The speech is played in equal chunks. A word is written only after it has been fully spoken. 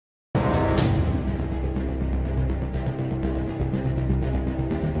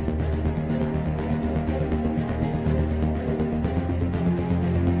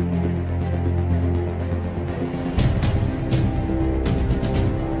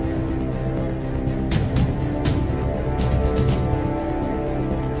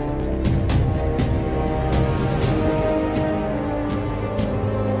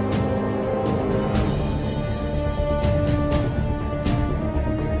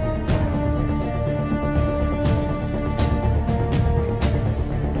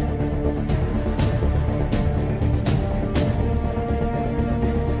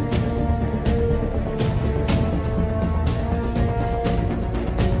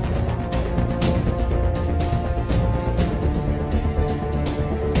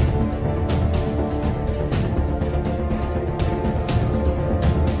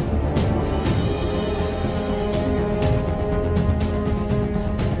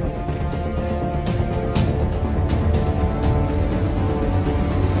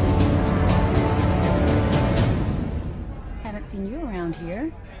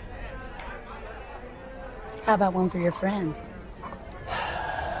How about one for your friend?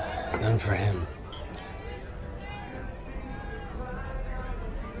 None for him.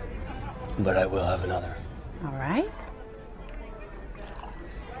 But I will have another. All right.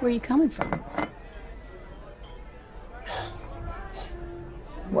 Where are you coming from?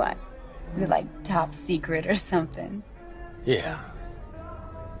 What? Is it like top secret or something? Yeah.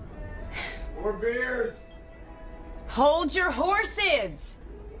 More beers! Hold your horses!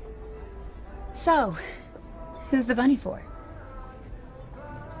 So, who's the bunny for?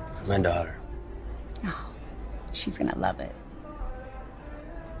 My daughter. Oh, she's gonna love it.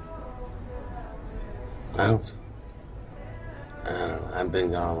 I hope so. I don't know. I've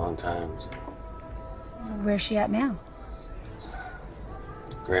been gone a long time. So. Where's she at now?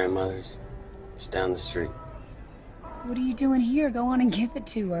 Grandmother's. Just down the street. What are you doing here? Go on and give it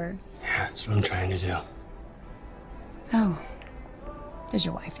to her. Yeah, that's what I'm trying to do. Oh. Does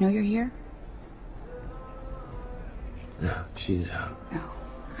your wife know you're here? No, she's Oh,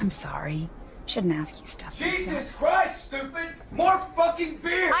 I'm sorry. Shouldn't ask you stuff like that. Jesus Christ, stupid! More fucking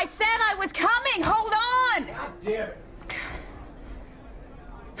beer! I said I was coming! Hold on! God damn it.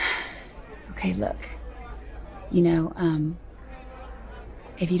 Okay, look. You know,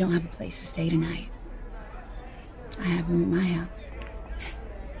 if you don't have a place to stay tonight, I have room at my house.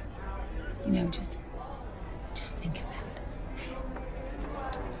 You know, just think about it.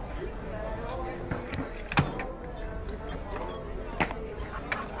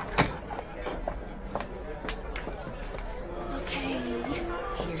 Okay,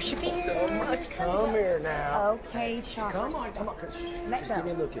 here's your beer. So much. Come here now. Okay, Charles. Come on. Let Just go. give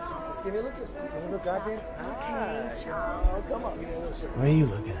me a little kiss. Just give me a little kiss. Just give me a little goddamn. Okay, Charles. Oh, come on. Give me a little shit. What are you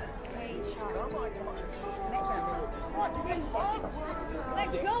looking at? Okay, Charles. Come on. Let Just go. give me a little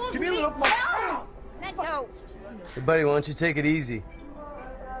Let go of Give me a me. little. No! Let go. Hey, buddy, why don't you take it easy?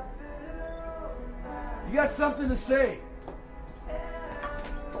 You got something to say?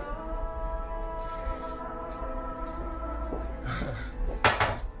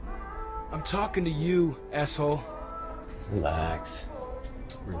 I'm talking to you, asshole. Relax.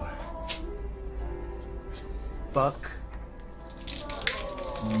 Fuck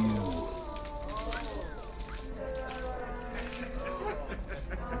you.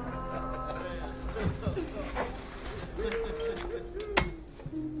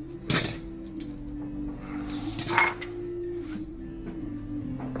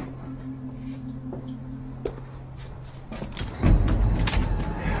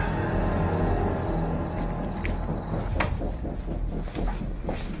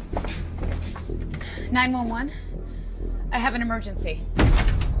 I have an emergency.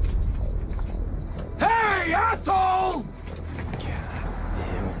 Hey, asshole! God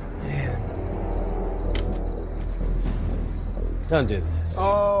damn it, man. Don't do this.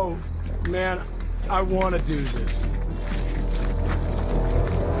 Oh, man, I want to do this.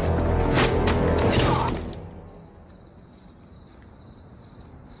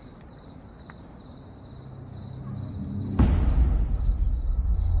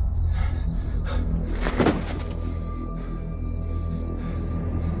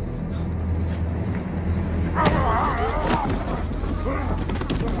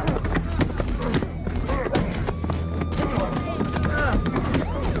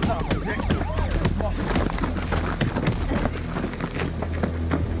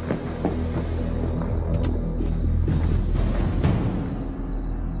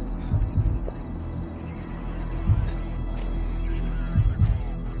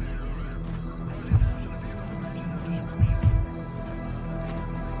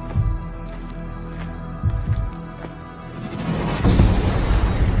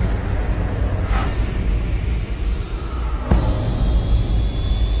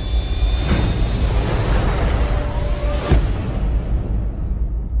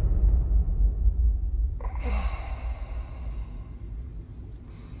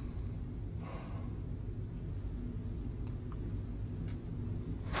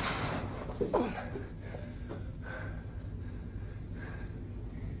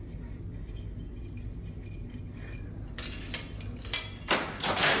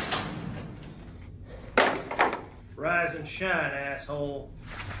 Rise and shine, asshole.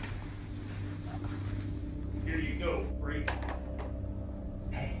 Here you go, freak.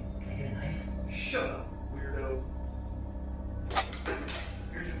 Hey, can I get a knife? Shut up, weirdo.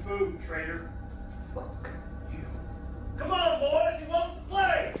 Here's your food, traitor. Fuck you. Come on, boys, he wants to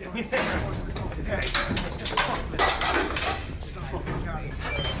play!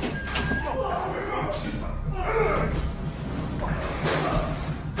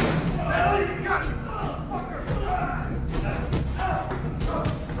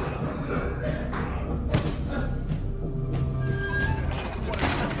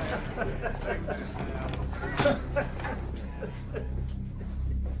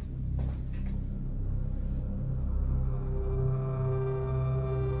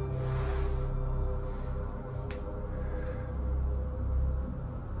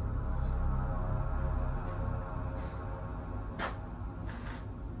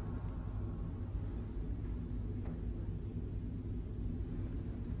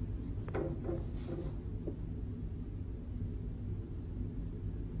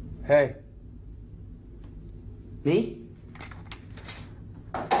 Hey. Me?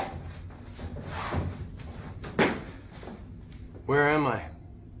 Where am I?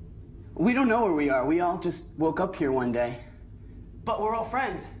 We don't know where we are. We all just woke up here one day. But we're all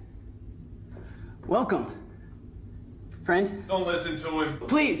friends. Welcome. Friend? Don't listen to him.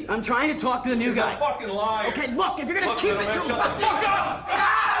 Please, I'm trying to talk to the new guy. He's a fucking liar. Okay, look, if you're gonna keep it to shut the fuck up!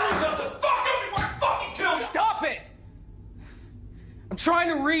 Shut the fuck up! You want to fucking kill you! Stop it! I'm trying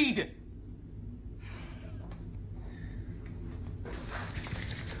to read.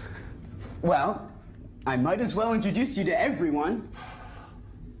 Well, I might as well introduce you to everyone.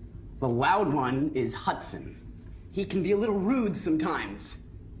 The loud one is Hudson. He can be a little rude sometimes.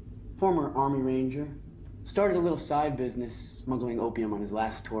 Former Army Ranger. Started a little side business, smuggling opium on his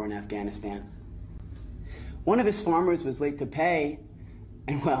last tour in Afghanistan. One of his farmers was late to pay,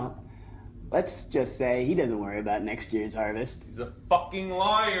 and well, let's just say he doesn't worry about next year's harvest. He's a fucking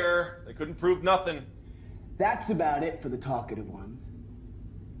liar. They couldn't prove nothing. That's about it for the talkative ones.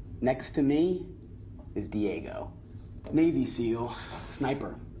 Next to me is Diego. Navy SEAL,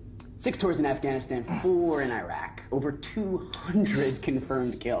 sniper. 6 tours in Afghanistan, 4 in Iraq. Over 200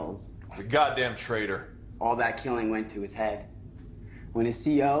 confirmed kills. He's a goddamn traitor. All that killing went to his head. When his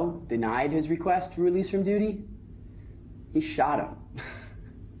CO denied his request for release from duty, he shot him.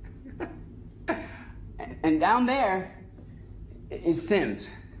 And down there is Sims.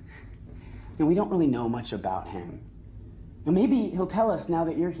 And we don't really know much about him. But maybe he'll tell us now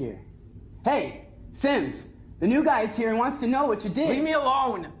that you're here. Hey, Sims, the new guy's here and wants to know what you did. Leave me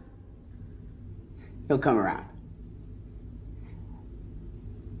alone. He'll come around.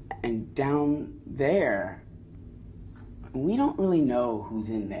 And down there, we don't really know who's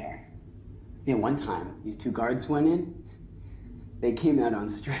in there. You know, one time, these 2 guards went in. They came out on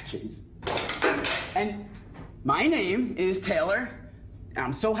stretchers. And my name is Taylor, and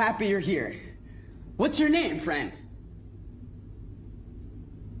I'm so happy you're here. What's your name, friend?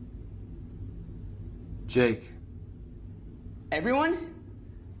 Jake. Everyone?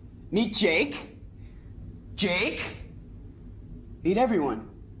 Meet Jake. Jake? Meet everyone.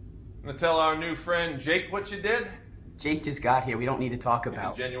 Gonna tell our new friend Jake what you did? Jake just got here. We don't need to talk He's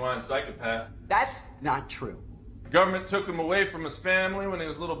about. a genuine psychopath. That's not true. Government took him away from his family when he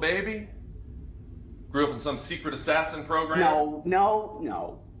was a little baby. Grew up in some secret assassin program.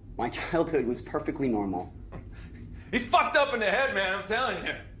 No. My childhood was perfectly normal. He's fucked up in the head, man, I'm telling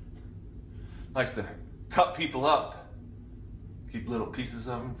you. Likes to cut people up. Keep little pieces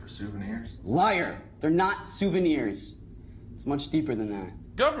of them for souvenirs. Liar. They're not souvenirs. It's much deeper than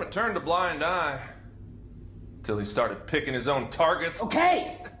that. Government turned a blind eye. Till he started picking his own targets.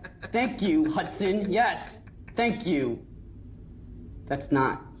 Okay! Thank you, Hudson. Yes. Thank you. That's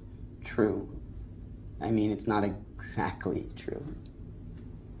not true. I mean, it's not exactly true.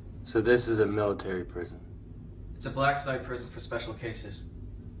 So this is a military prison. It's a black site prison for special cases.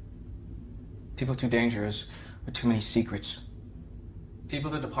 People too dangerous with too many secrets. People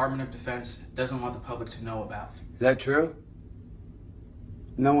the Department of Defense doesn't want the public to know about. Is that true?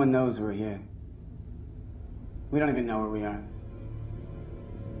 No one knows we're here. We don't even know where we are.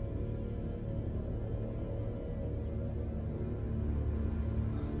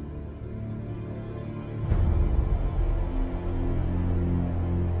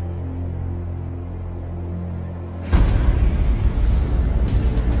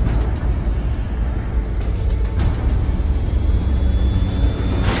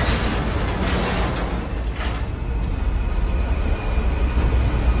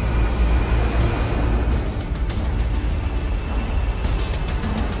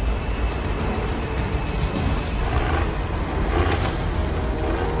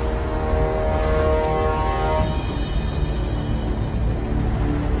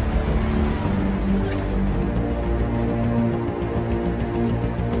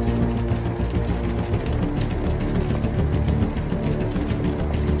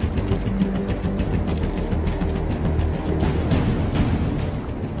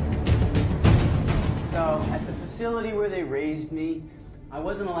 Where they raised me, I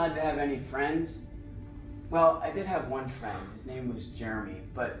wasn't allowed to have any friends. Well, I did have one friend. His name was Jeremy,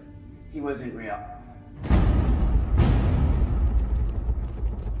 but he wasn't real.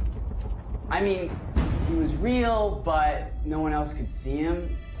 I mean, he was real, but no one else could see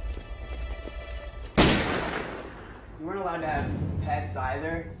him. You weren't allowed to have pets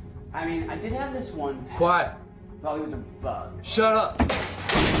either. I mean, I did have this one pet. Quiet. Well, he was a bug. Shut up.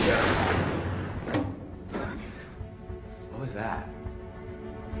 What was that?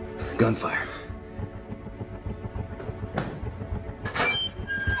 Gunfire.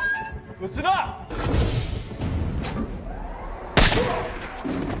 Listen up!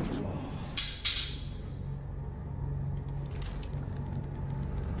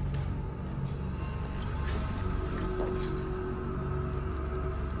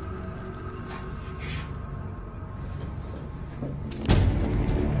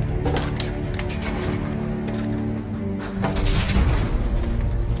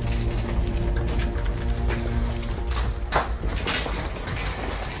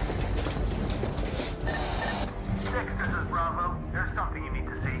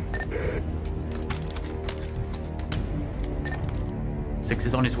 Six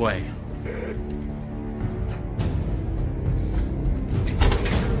is on his way.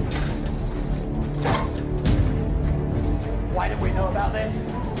 Why did we know about this?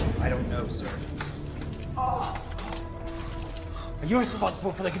 I don't know, sir. Are you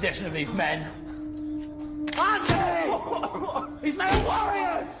responsible for the condition of these men? Aren't they? These men are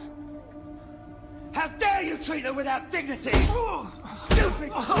warriors! How dare you treat them without dignity? Stupid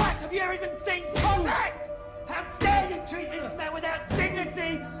twat! Have you ever even seen combat? How dare you treat these men without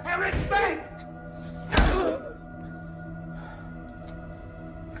dignity and respect?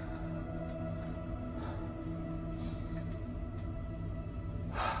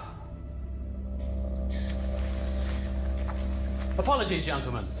 Apologies,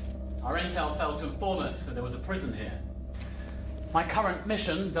 gentlemen. Our intel failed to inform us that there was a prison here. My current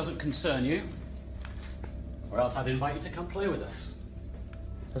mission doesn't concern you, or else I'd invite you to come play with us,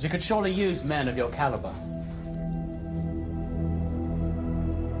 as we could surely use men of your caliber.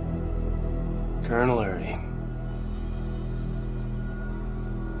 Colonel Erdy.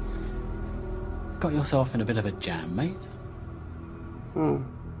 Got yourself in a bit of a jam, mate.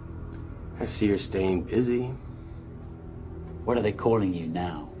 I see you're staying busy. What are they calling you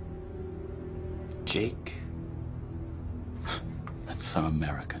now? Jake. That's so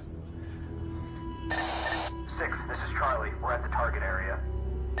American. 6, this is Charlie. We're at the target area.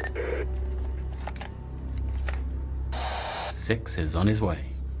 6 is on his way.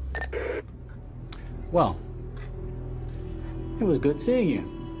 Well, it was good seeing you.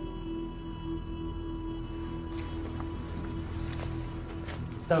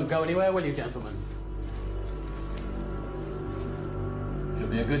 Don't go anywhere, will you, gentlemen? Should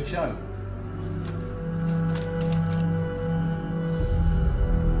be a good show.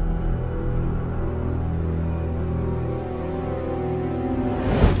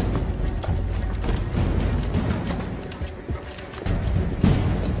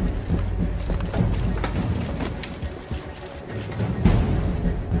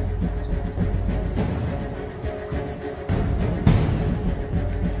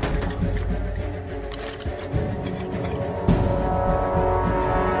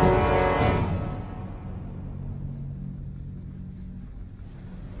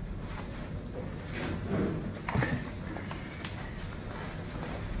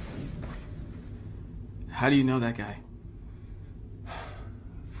 How do you know that guy?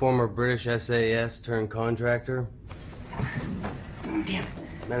 Former British SAS turned contractor. Damn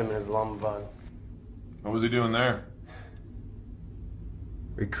it. Met him in Islamabad. What was he doing there?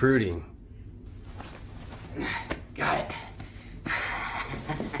 Recruiting. Got it.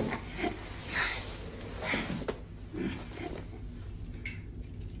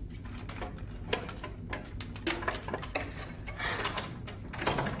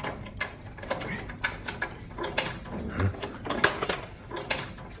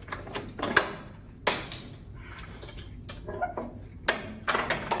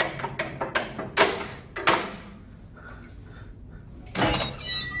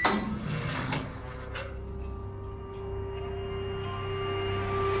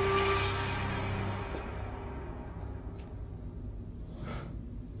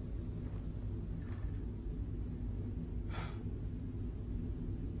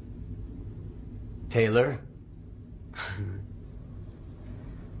 Taylor.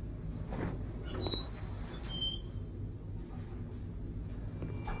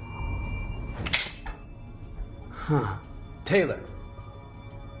 Taylor.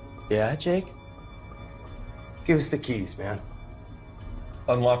 Yeah, Jake? Give us the keys, man.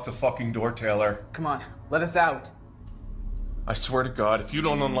 Unlock the fucking door, Taylor. Come on, let us out. I swear to God, if you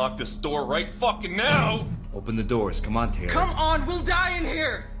don't unlock this door right fucking now... Open the doors. Come on, Taylor. Come on, we'll die in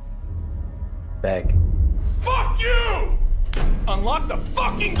here! Beg. Fuck you! Unlock the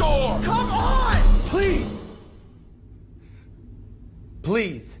fucking door! Come on! Please!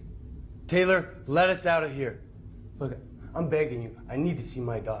 Please! Taylor, let us out of here. Look, I'm begging you. I need to see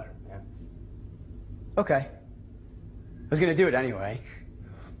my daughter, man. Okay. I was gonna do it anyway.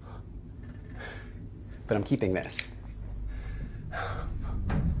 But I'm keeping this.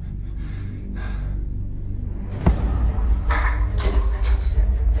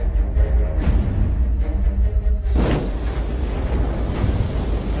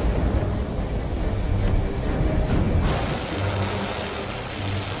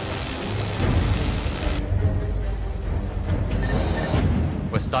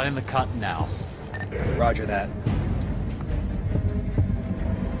 We're starting the cut now. Roger that.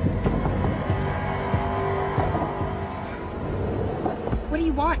 What do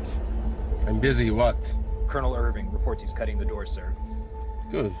you want? I'm busy, what? Colonel Irving reports he's cutting the door, sir.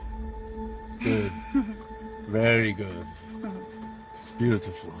 Good. Good. Very good. It's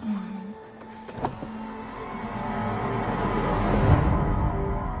beautiful.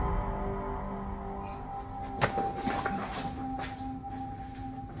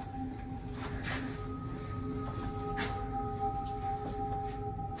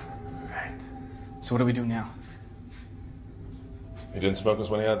 So what do we do now? He didn't smoke us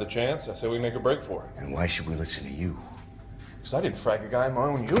when he had the chance. I said we make a break for it. And why should we listen to you? Because I didn't frag a guy in my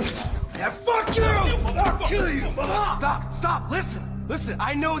own unit. Yeah, fuck you! I'll kill you! Stop! Listen,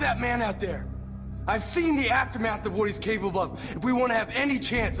 I know that man out there. I've seen the aftermath of what he's capable of. If we want to have any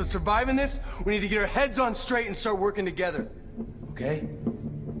chance of surviving this, we need to get our heads on straight and start working together. Okay?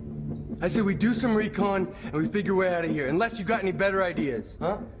 I said we do some recon and we figure a way out of here. Unless you got any better ideas,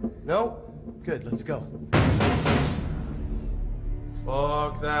 huh? No? Good, let's go.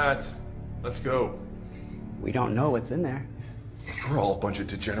 Fuck that. Let's go. We don't know what's in there. We're all a bunch of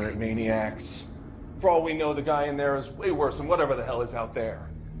degenerate maniacs. For all we know, the guy in there is way worse than whatever the hell is out there.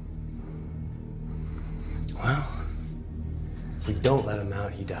 Well, if we don't let him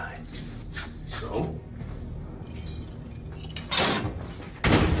out, he dies. So?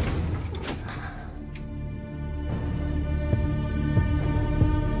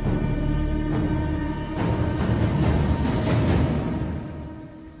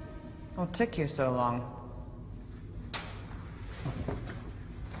 What took you so long?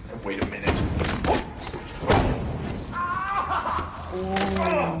 Wait a minute.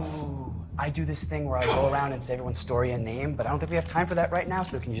 Ooh. I do this thing where I go around and say everyone's story and name, but I don't think we have time for that right now,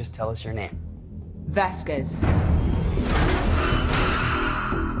 so can you just tell us your name? Vasquez.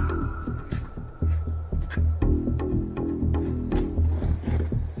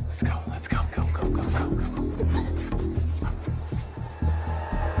 Let's go. Go.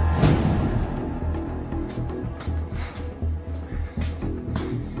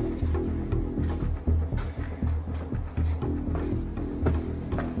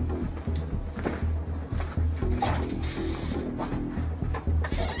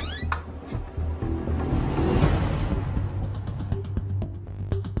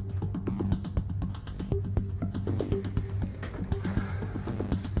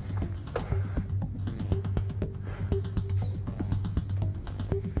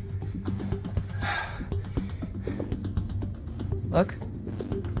 Look.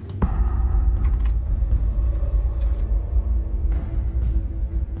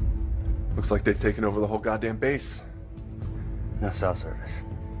 Looks like they've taken over the whole goddamn base. No cell service.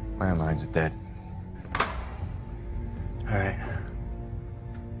 Landlines are dead. All right.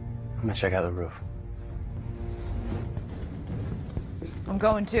 I'm gonna check out the roof. I'm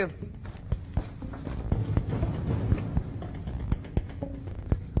going too.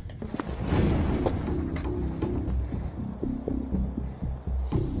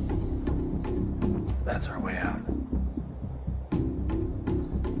 That's our way out.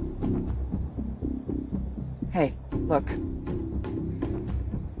 Hey, look. Come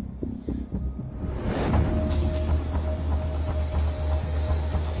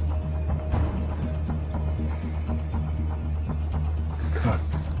on.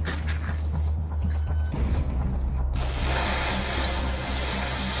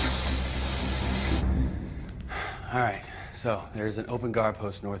 All right, so there's an open guard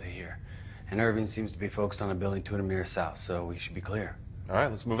post north of here. And Irving seems to be focused on a building 200 meters south, so we should be clear. All right,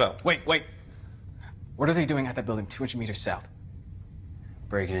 let's move out. Wait. What are they doing at that building 200 meters south?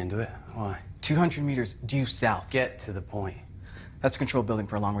 Breaking into it? Why? 200 meters due south. Get to the point. That's a control building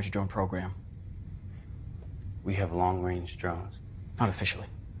for a long-range drone program. We have long-range drones. Not officially.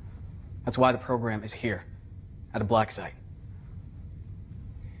 That's why the program is here, at a black site.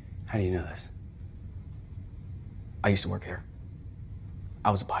 How do you know this? I used to work here.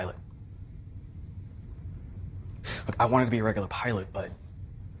 I was a pilot. Look, I wanted to be a regular pilot, but...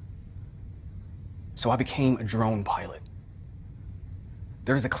 So I became a drone pilot.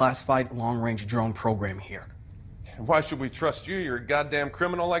 There is a classified long-range drone program here. Why should we trust you? You're a goddamn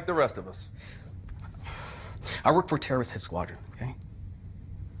criminal like the rest of us. I work for a terrorist hit squadron, okay?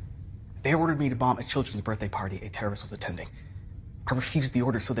 They ordered me to bomb a children's birthday party a terrorist was attending. I refused the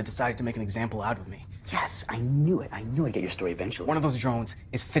order, so they decided to make an example out of me. Yes, I knew it. I knew I'd get your story eventually. One of those drones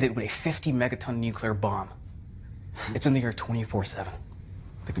is fitted with a 50-megaton nuclear bomb. It's in the air 24/7.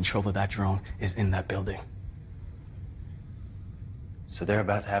 The control of that drone is in that building. So they're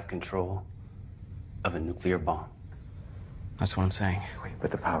about to have control of a nuclear bomb. That's what I'm saying. Wait,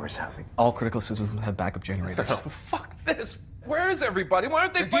 but the power's out. All critical systems have backup generators. Oh, fuck this. Where is everybody? Why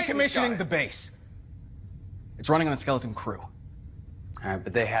aren't they fighting these decommissioning guys? the base. It's running on a skeleton crew. All right,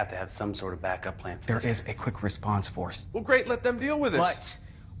 but they have to have some sort of backup plan. There is a quick response force. Well, great. Let them deal with it. But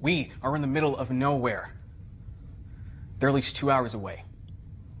we are in the middle of nowhere. They're at least 2 hours away.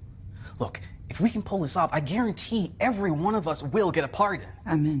 Look, if we can pull this off, I guarantee every one of us will get a pardon.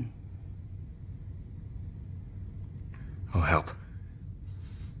 I'm in. I'll help.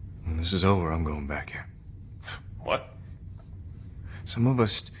 When this is over, I'm going back here. What? Some of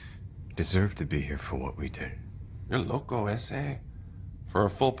us deserve to be here for what we did. You're loco, S.A. For a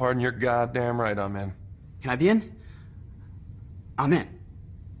full pardon, you're goddamn right I'm in. Can I be in? I'm in.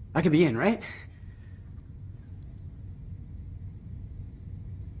 I can be in, right?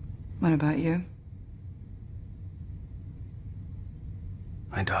 What about you?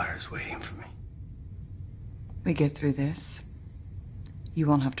 My daughter's waiting for me. We get through this. You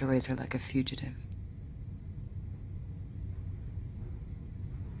won't have to raise her like a fugitive.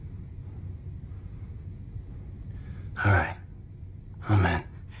 All right. I'm in.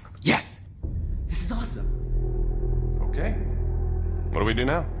 Yes! This is awesome. Okay. What do we do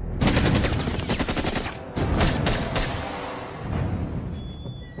now?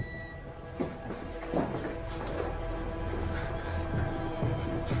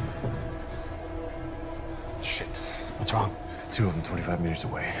 Shit. What's wrong? Two of them 25 meters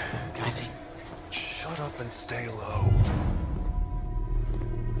away. Can I see? Shut up and stay low.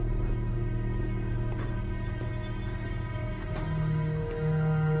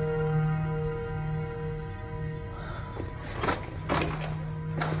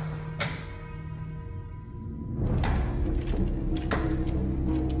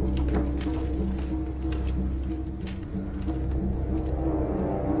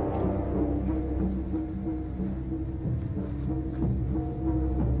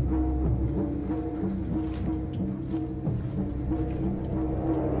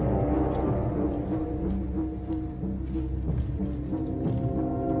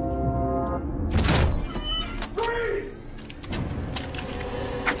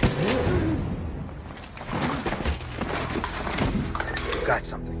 Got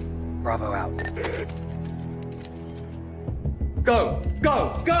something. Bravo out. Go!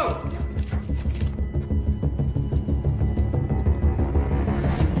 Go! Go!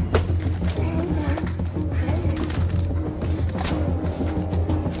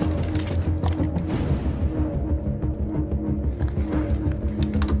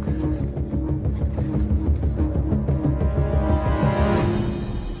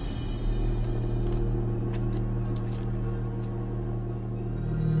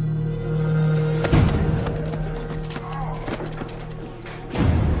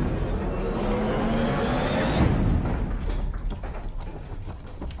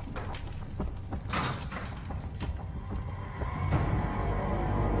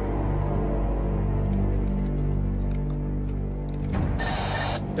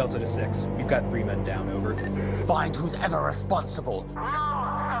 Delta to 6. We've got 3 men down, over. Find who's ever responsible.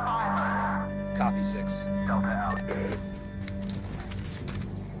 Copy 6. Delta out.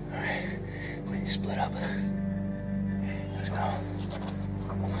 Alright. We split up. Let's go.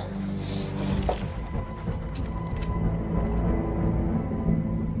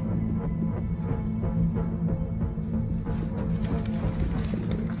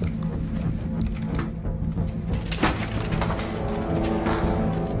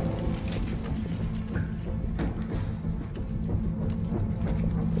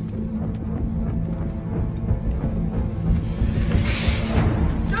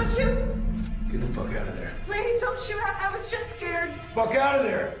 Fuck out of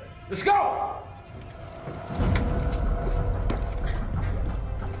there! Let's go!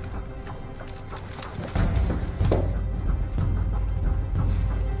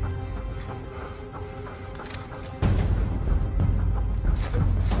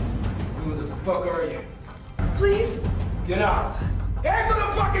 Who the fuck are you? Please? Get out! Answer the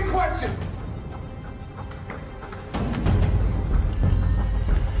fucking question!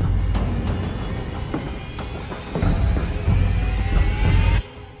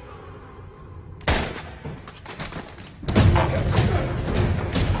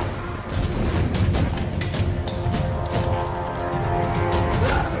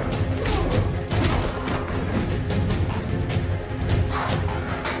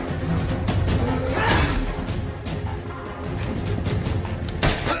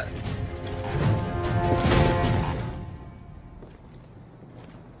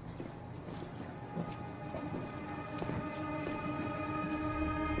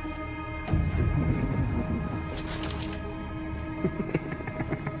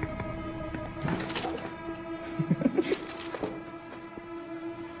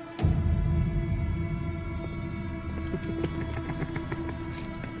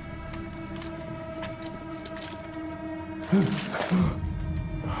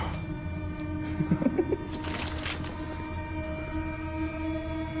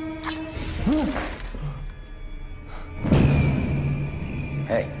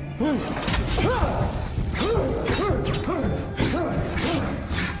 Hey.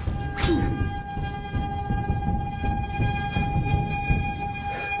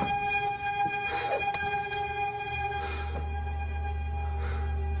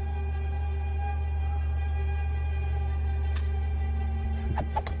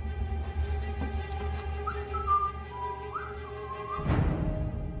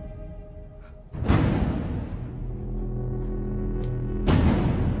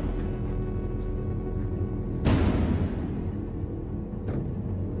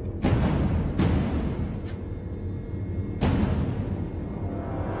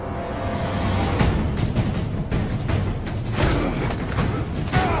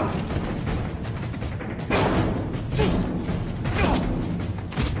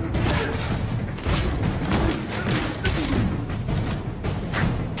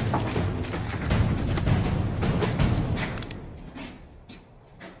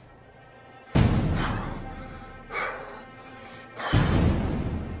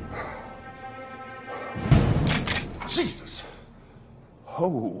 Jesus!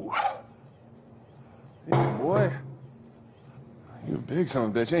 Oh. Hey, big boy. You a big son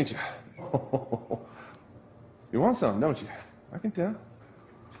of a bitch, ain't you? You want something, don't you? I can tell.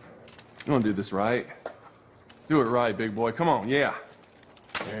 You want to do this right? Do it right, big boy. Come on, yeah.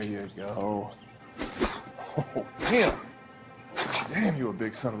 There you go. Oh, damn. Damn, you a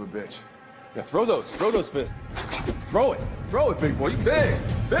big son of a bitch. Yeah, throw those fists. Throw it, big boy. You big.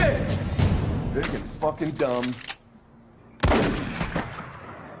 Big and fucking dumb.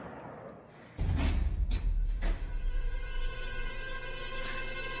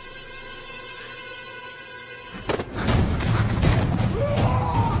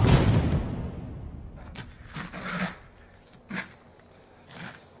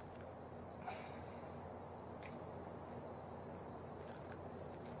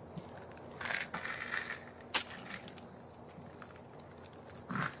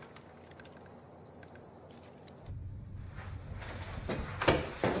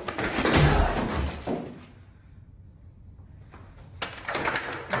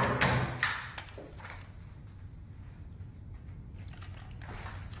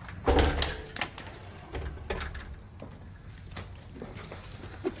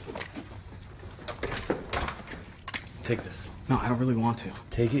 Take this. No, I don't really want to.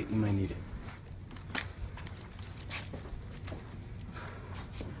 Take it, you might need it.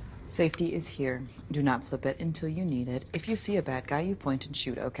 Safety is here. Do not flip it until you need it. If you see a bad guy, you point and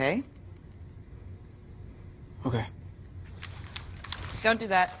shoot, okay? Okay. Don't do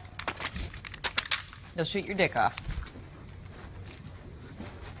that. You'll shoot your dick off.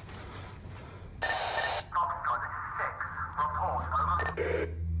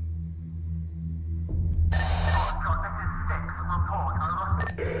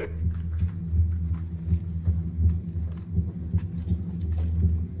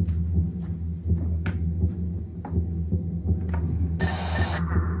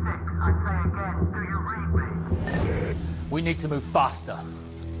 We need to move faster.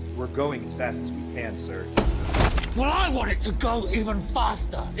 We're going as fast as we can, sir. Well, I want it to go even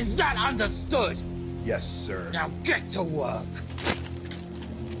faster. Is that understood? Yes, sir. Now get to work.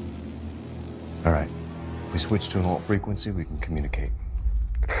 All right. If we switch to an alt frequency, we can communicate.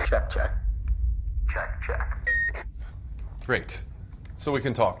 Check. Great. So we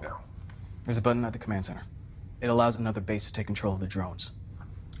can talk now. There's a button at the command center. It allows another base to take control of the drones.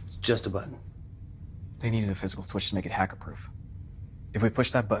 It's just a button. They needed a physical switch to make it hacker-proof. If we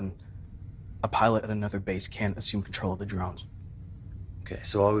push that button, a pilot at another base can't assume control of the drones. Okay,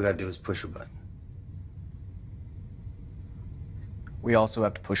 so all we gotta do is push a button. We also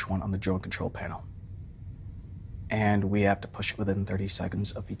have to push one on the drone control panel. And we have to push it within 30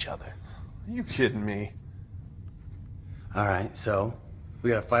 seconds of each other. Are you kidding me? All right, so we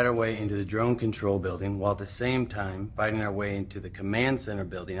gotta fight our way into the drone control building while at the same time fighting our way into the command center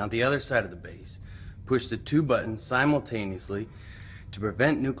building on the other side of the base. Push the two buttons simultaneously to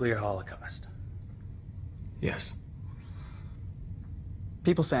prevent nuclear holocaust. Yes.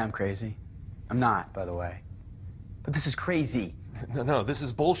 People say I'm crazy. I'm not, by the way. But this is crazy. No, this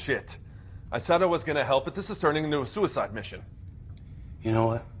is bullshit. I said I was gonna help, but this is turning into a suicide mission. You know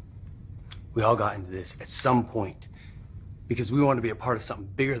what? We all got into this at some point because we wanted to be a part of something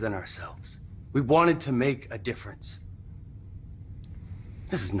bigger than ourselves. We wanted to make a difference.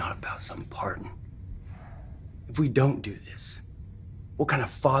 This is not about some pardon. If we don't do this, what kind of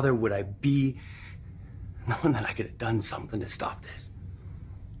father would I be knowing that I could have done something to stop this?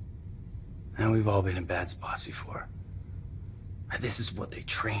 And we've all been in bad spots before. This is what they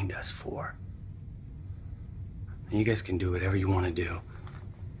trained us for. And you guys can do whatever you want to do.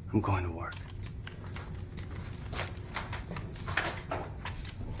 I'm going to work.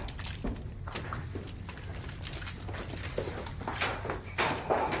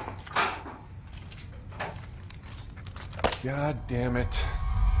 God damn it.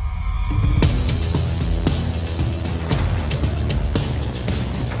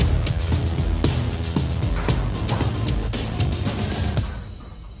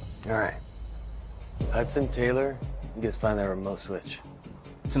 All right. Hudson, Taylor, you guys find that remote switch.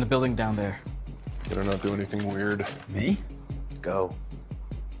 It's in the building down there. Better not do anything weird. Me? Go.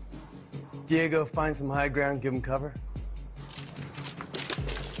 Diego, find some high ground, give them cover.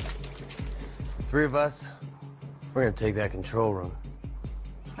 3 of us, we're gonna take that control room.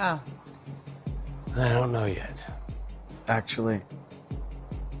 How? I don't know yet. Actually,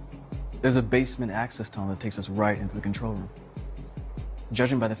 there's a basement access tunnel that takes us right into the control room.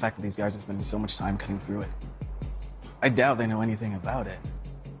 Judging by the fact that these guys are spending so much time cutting through it, I doubt they know anything about it.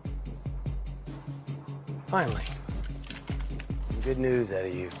 Finally. Some good news out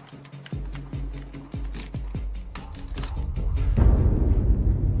of you.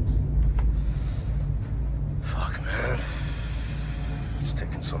 Fuck, man. It's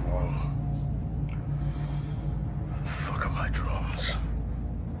taking so long. Fuck up my drums.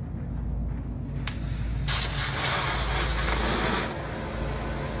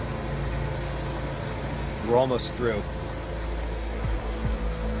 We're almost through.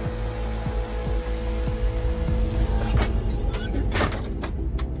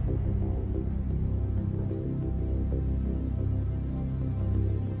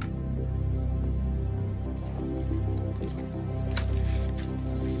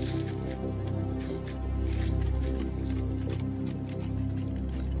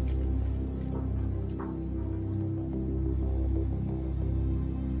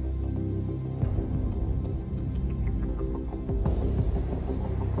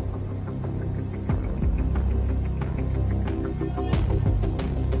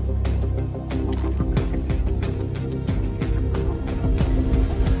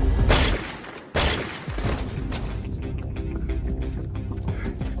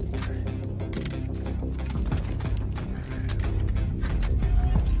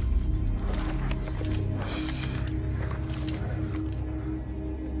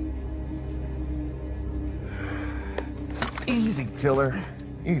 Easy, killer.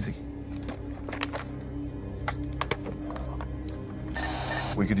 Easy.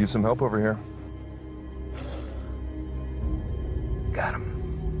 We could use some help over here. Got him.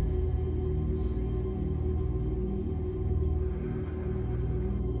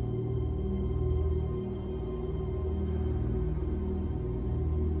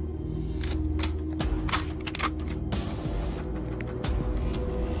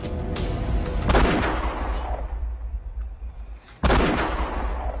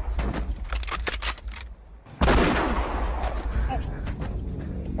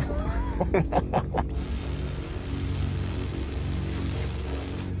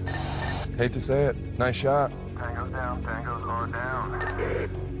 Hate to say it. Nice shot. Tango's down, Tango's hard down.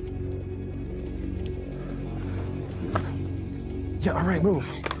 Yeah, all right,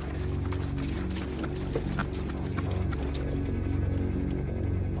 move.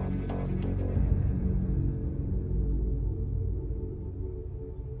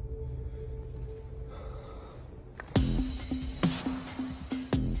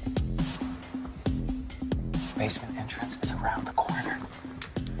 Basement entrance is around the corner.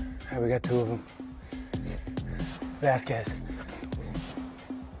 All right, we got 2 of them. Vasquez.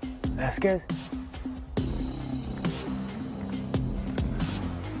 Vasquez?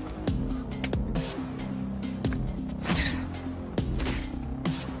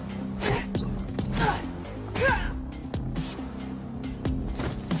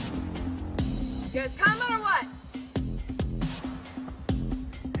 You guys coming or what?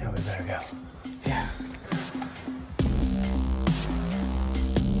 Yeah, we better go. Yeah.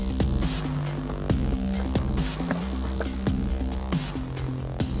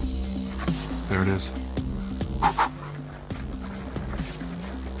 There it is.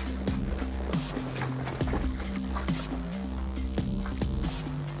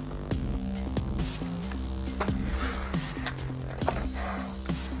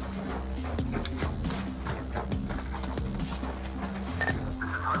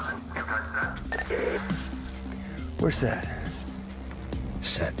 We're set.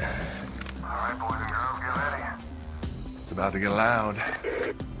 Set. All right, boys and girls, get ready. It's about to get loud.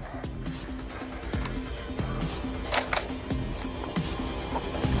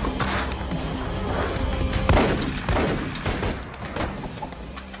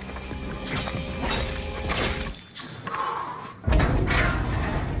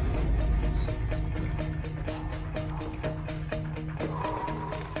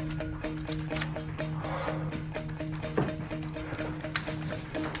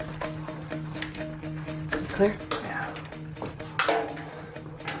 clear? Yeah.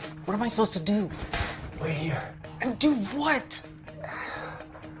 What am I supposed to do? Wait here. And do what?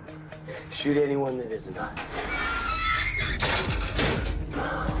 Shoot anyone that isn't us.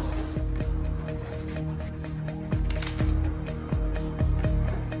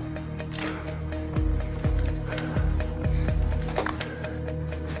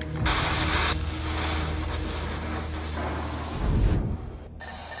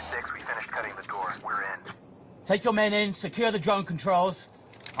 Take your men in, secure the drone controls.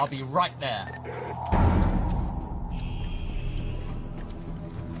 I'll be right there.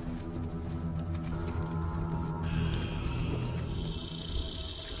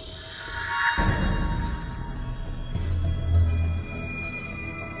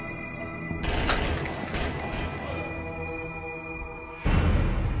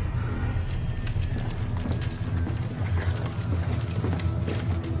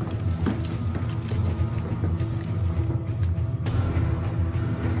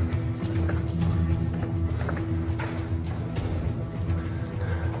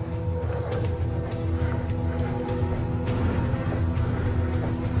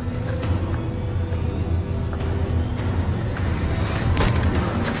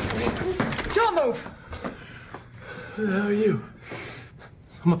 Who the hell are you?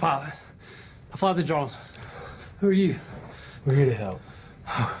 I'm a pilot. I fly the drones. Who are you? We're here to help.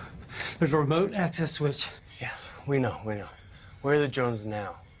 There's a remote access switch. Yes, we know. Where are the drones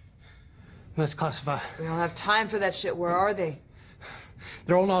now? That's classified. We don't have time for that shit. Where are they?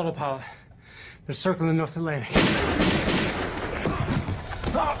 They're on autopilot. They're circling North Atlantic.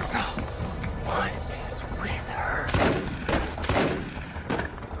 What is with her?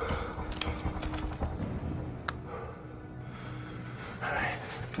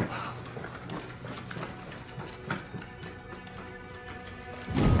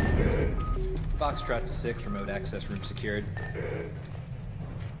 Foxtrot to 6, remote access room secured.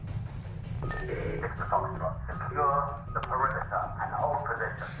 Foxtrot, secure the perimeter and hold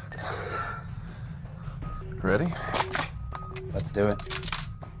position. Ready? Let's do it.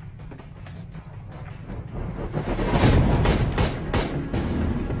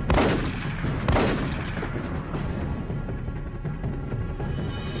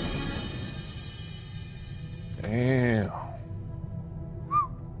 Damn.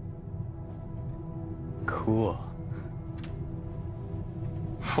 Cool.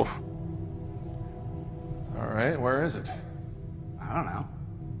 All right, where is it? I don't know.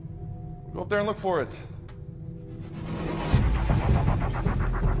 Go up there and look for it.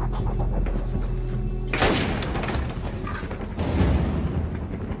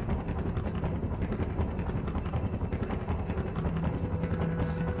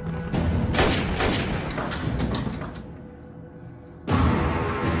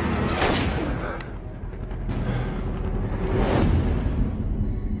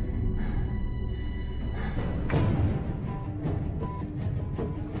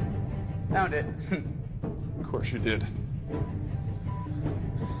 Found it. Of course you did.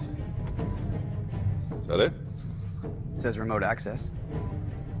 Is that it? Says remote access.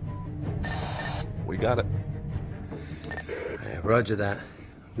 We got it. Hey, roger that.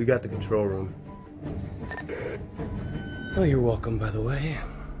 We got the control room. Oh, you're welcome, by the way.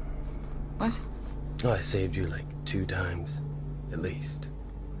 What? Oh, I saved you like 2 times, at least.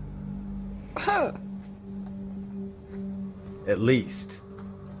 At least.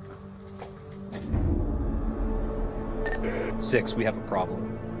 6, we have a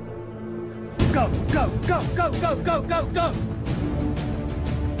problem. Go, go, go, go, go, go, go, go!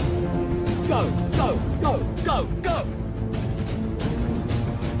 Go, go, go, go, go!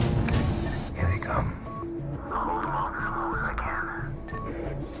 Here they come. Hold them off as long as I can.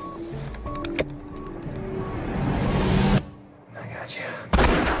 I got you.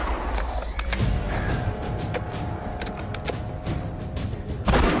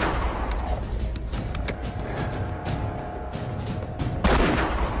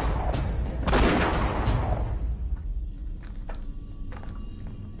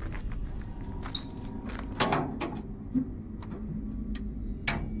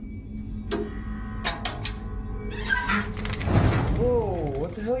 Whoa,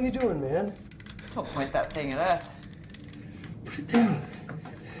 what the hell are you doing, man? Don't point that thing at us. Put it down.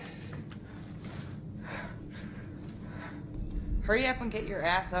 Hurry up and get your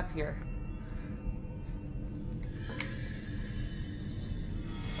ass up here.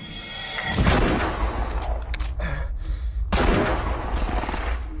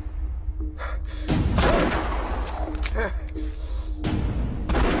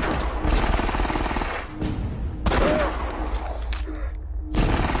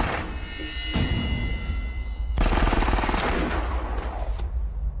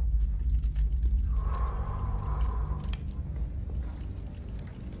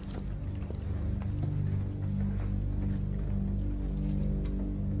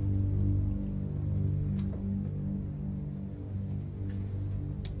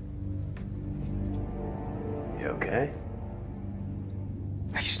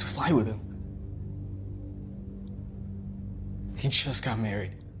 fly with him. He just got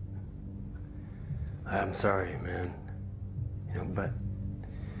married. I'm sorry, man. You know, but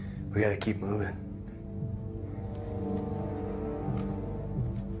we gotta keep moving.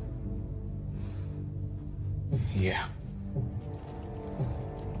 Yeah.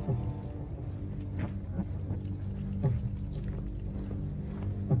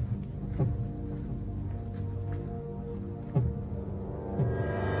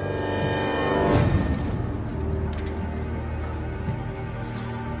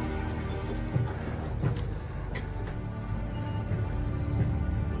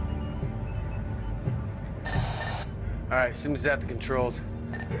 All right, Sim's at the controls.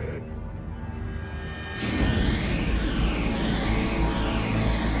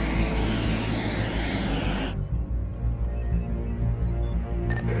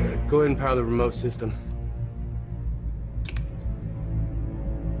 Go ahead and power the remote system.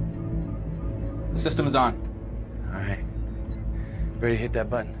 The system is on. All right. Ready to hit that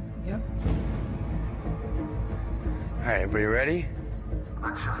button? Yep. All right, everybody ready?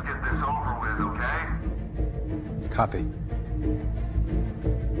 Let's just get this over with, okay? Copy.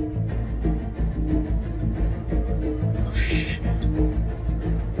 Oh, shit. No.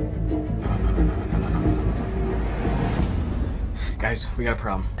 Guys, we got a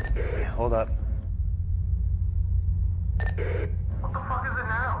problem. Okay, hold up. What the fuck is it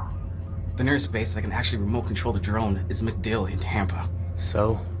now? The nearest base that can actually remote control the drone is MacDill in Tampa.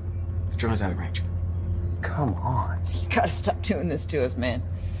 So? The drone is out of range. Come on. You gotta stop doing this to us, man.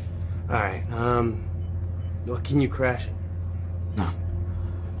 All right, well, can you crash it? No.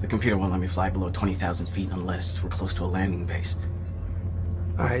 The computer won't let me fly below 20,000 feet unless we're close to a landing base.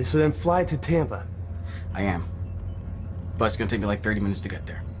 All right, so then fly to Tampa. I am. But it's gonna take me like 30 minutes to get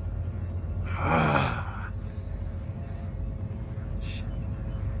there. Shit.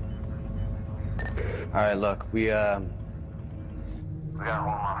 All right, look, we We gotta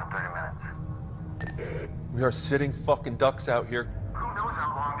hold them off for 30 minutes. We are sitting fucking ducks out here. Who knows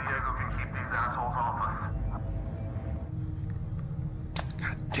how long Diego can keep these assholes off us?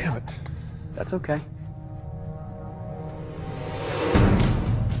 God damn it. That's okay.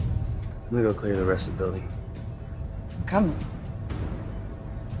 I'm gonna go clear the rest of the building. I'm coming.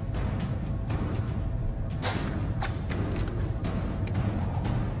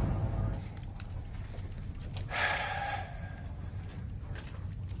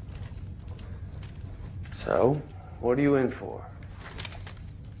 So, what are you in for?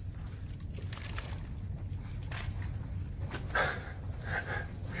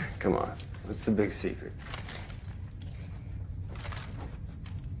 Come on, what's the big secret?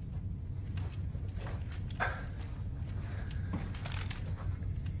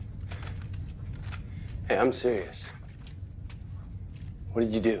 Hey, I'm serious. What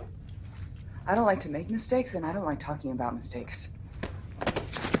did you do? I don't like to make mistakes, and I don't like talking about mistakes.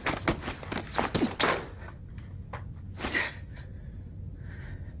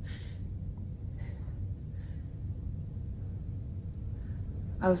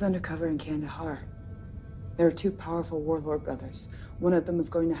 I was undercover in Kandahar. There were two powerful warlord brothers. One of them was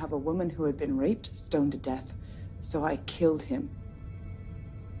going to have a woman who had been raped stoned to death. So I killed him.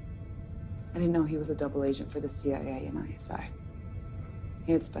 I didn't know he was a double agent for the CIA and ISI.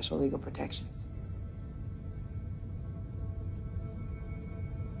 He had special legal protections.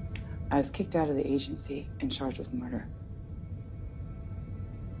 I was kicked out of the agency and charged with murder.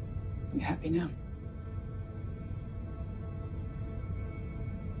 You happy now?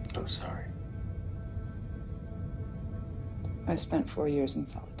 I'm sorry. I spent 4 years in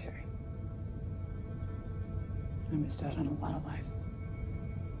solitary. I missed out on a lot of life.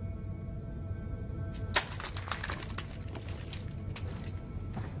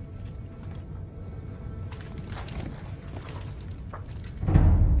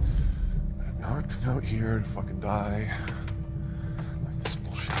 Not out here to fucking die. Like this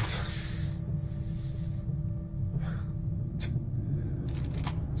bullshit.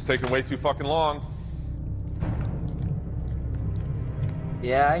 It's taking way too fucking long.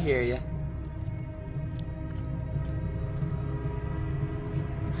 Yeah, I hear you.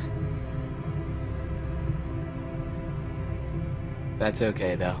 That's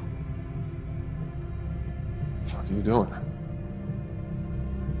okay, though. What the fuck are you doing?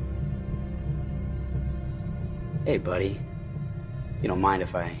 Hey, buddy. You don't mind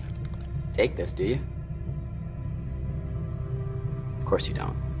if I take this, do you? Of course you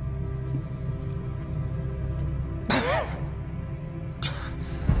don't.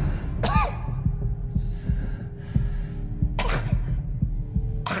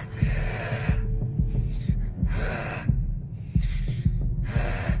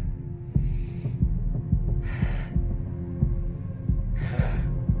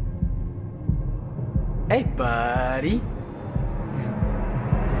 buddy.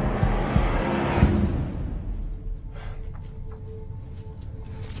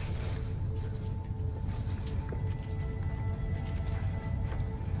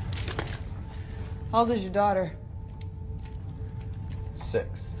 How old is your daughter?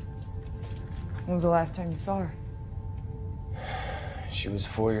 6. When was the last time you saw her? She was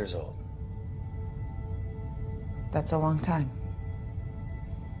 4 years old. That's a long time.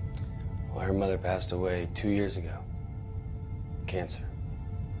 Well, her mother passed away 2 years ago. Cancer.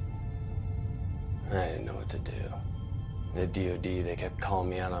 I didn't know what to do. The DOD, they kept calling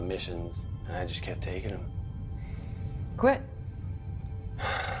me out on missions, and I just kept taking them. Quit.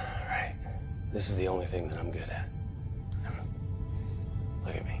 Right. This is the only thing that I'm good at.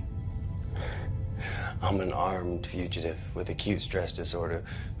 Look at me. I'm an armed fugitive with acute stress disorder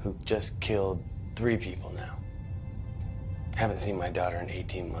who just killed 3 people now. Haven't seen my daughter in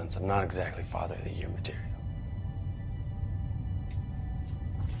 18 months. I'm not exactly Father of the Year material.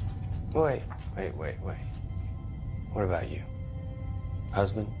 Wait. What about you?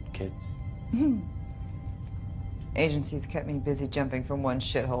 Husband? Kids? Agency's kept me busy jumping from one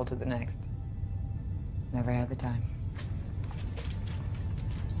shithole to the next. Never had the time.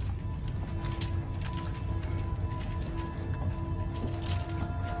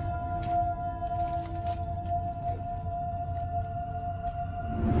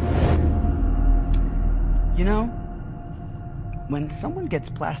 You know, when someone gets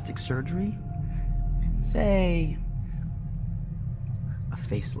plastic surgery, say a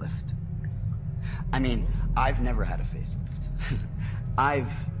facelift. I mean, I've never had a facelift.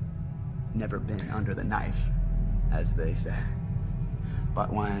 I've never been under the knife, as they say.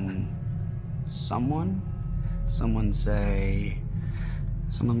 But when someone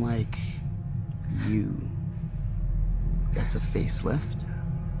like you gets a facelift,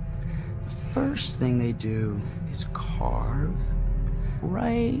 first thing they do is carve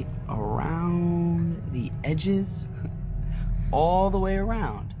right around the edges, all the way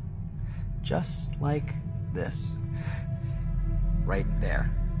around, just like this, right there.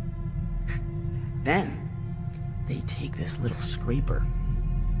 Then they take this little scraper,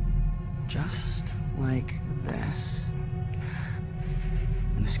 just like this,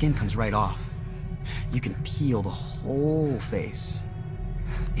 and the skin comes right off. You can peel the whole face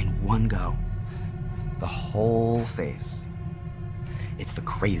in one go. The whole face. It's the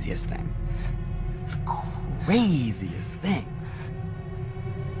craziest thing. It's the craziest thing.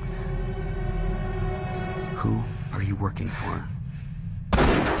 Who are you working for?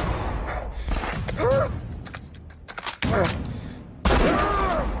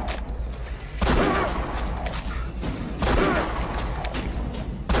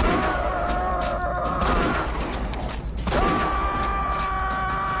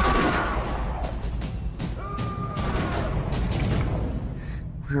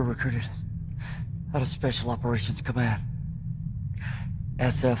 We were recruited out of Special Operations Command.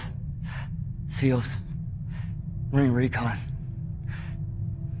 SF, SEALs, Marine Recon.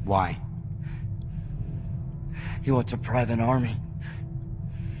 Why? He wants a private army.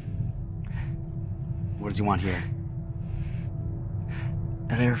 What does he want here?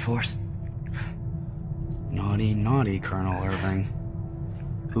 An Air Force. Naughty, naughty, Colonel Irving.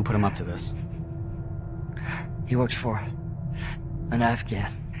 Who put him up to this? He works for an Afghan.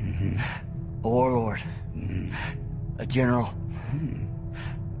 A warlord. A general.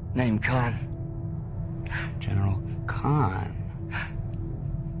 Named Khan. General Khan.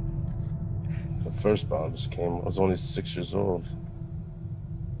 The first bombs came, I was only 6 years old.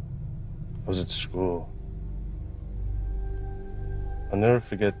 I was at school. I'll never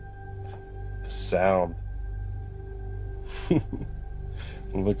forget the sound.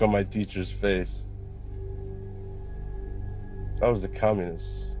 And look on my teacher's face. That was the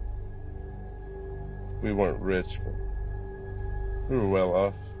communists. We weren't rich, but we were well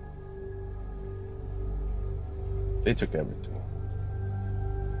off. They took everything.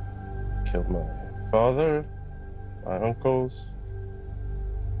 Killed my father, my uncles.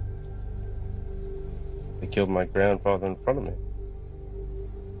 They killed my grandfather in front of me.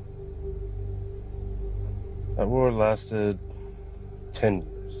 That war lasted 10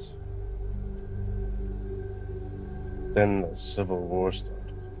 years. Then the Civil War started.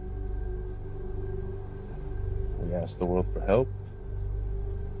 We asked the world for help.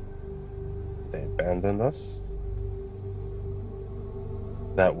 They abandoned us.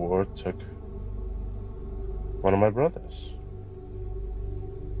 That war took one of my brothers.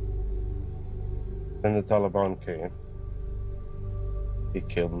 Then the Taliban came. He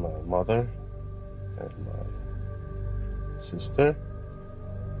killed my mother and my sister.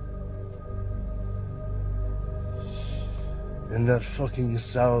 And that fucking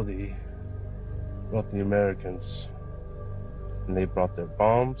Saudi brought the Americans. And they brought their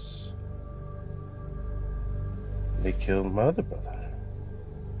bombs. They killed my other brother.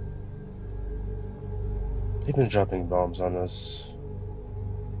 They've been dropping bombs on us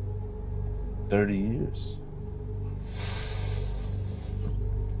 30 years.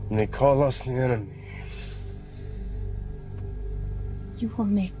 And they call us the enemy. You will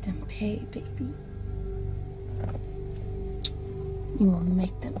make them pay, baby. You will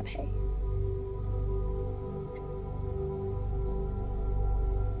make them pay.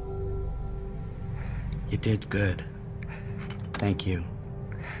 You did good. Thank you.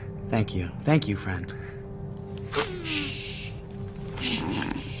 Thank you. Thank you, friend.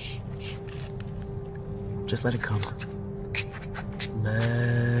 Just let it come.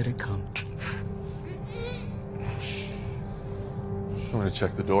 Let it come. I'm gonna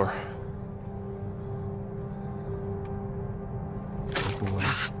check the door. Good boy.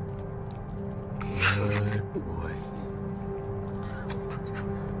 Good boy.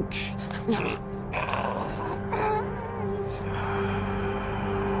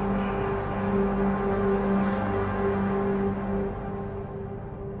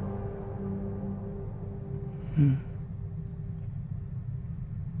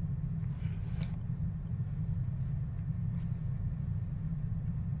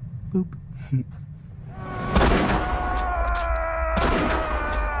 Boop.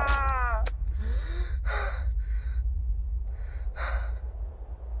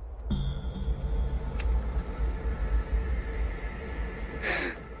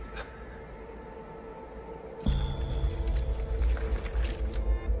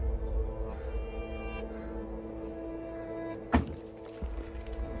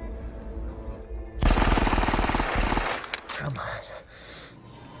 Come on.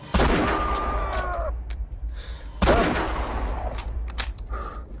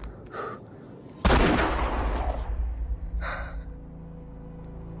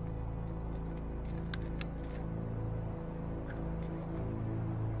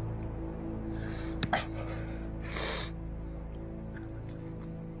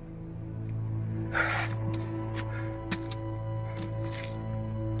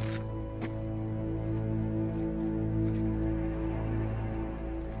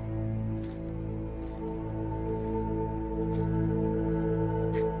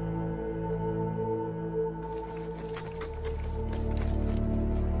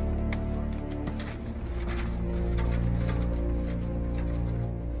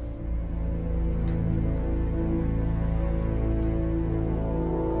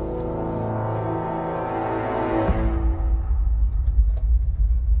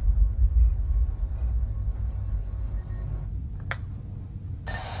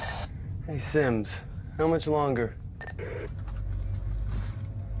 Hey, Sims, how much longer?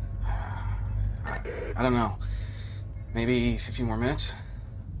 I don't know. Maybe 15 more minutes?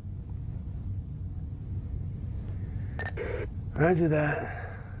 Roger that.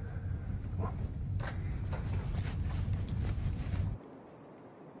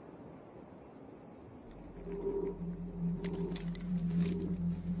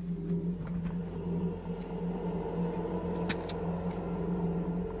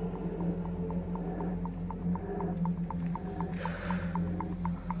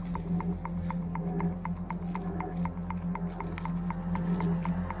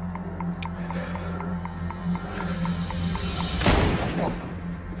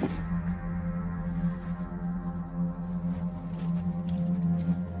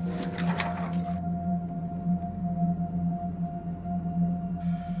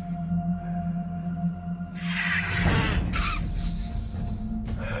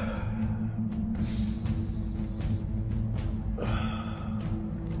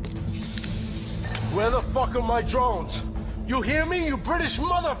 Where the fuck are my drones? You hear me, you British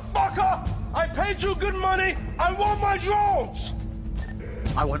motherfucker? I paid you good money. I want my drones.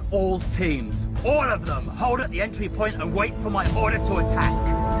 I want all teams, all of them, hold at the entry point and wait for my order to attack.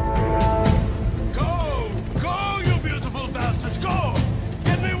 Go! Go, you beautiful bastards, go!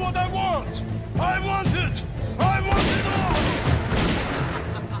 Get me what I want! I want it! I want it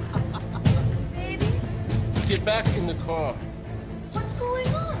all! Baby, Get back in the car. what's going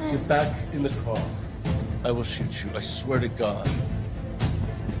on? Get back in the car. I will shoot you, I swear to God.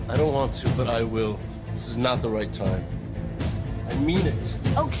 I don't want to, but I will. This is not the right time. I mean it.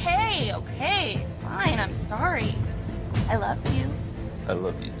 Okay, fine, I'm sorry. I love you. I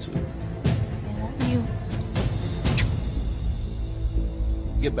love you too. I love you.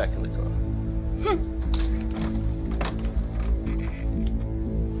 Get back in the car.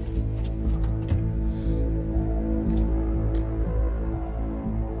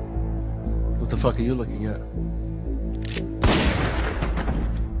 fuck are you looking at?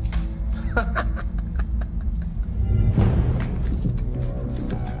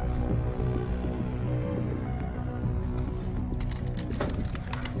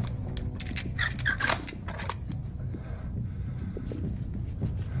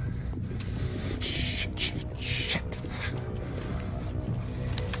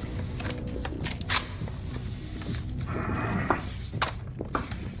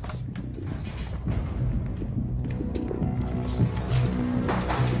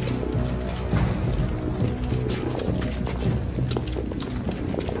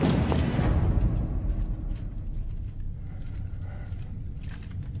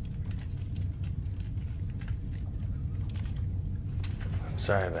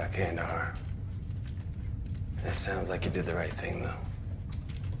 Sorry about Kandahar. This sounds like you did the right thing, though.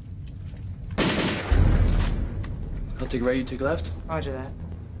 I'll take right, you take left. Roger that.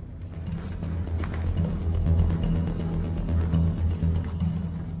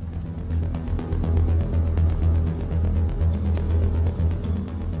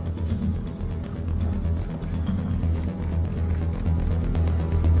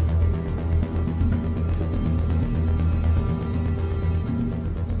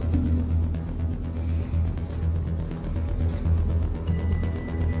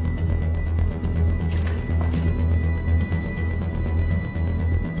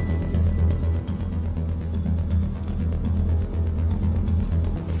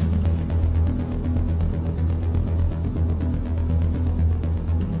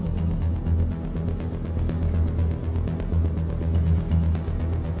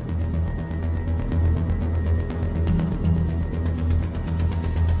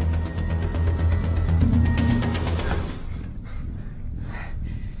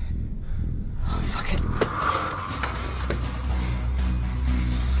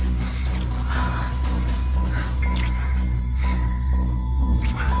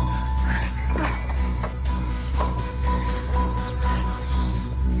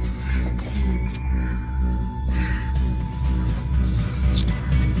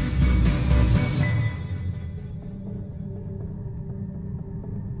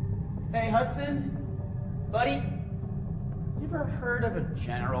 Hudson? Buddy? You ever heard of a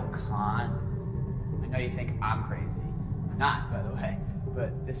General Khan? I know you think I'm crazy. I'm not, by the way,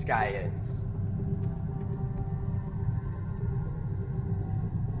 but this guy is.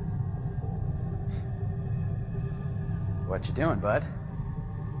 What you doing, bud?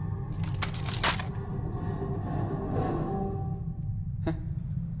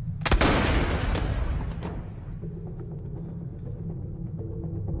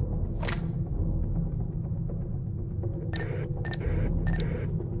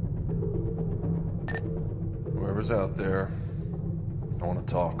 Whoever's out there, I want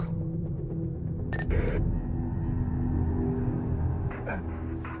to talk.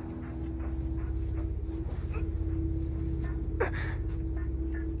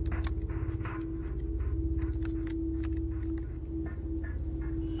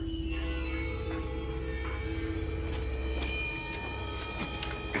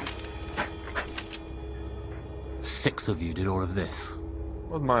 Six of you did all of this. It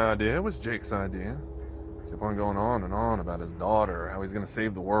wasn't my idea, it was Jake's idea. Kept on going on and on about his daughter, how he's gonna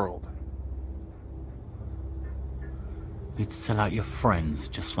save the world. You'd sell out your friends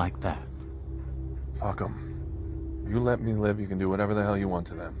just like that. Fuck them. You let me live, you can do whatever the hell you want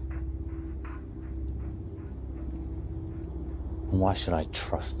to them. Why should I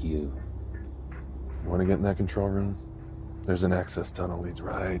trust you? You wanna get in that control room? There's an access tunnel leads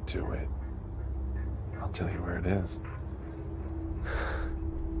right to it. I'll tell you where it is.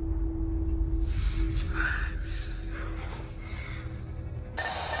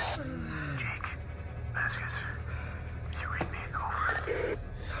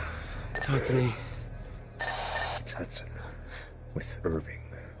 Talk to me. It's Hudson with Irving.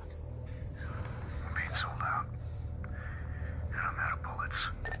 I'm being sold out. And I'm out of bullets.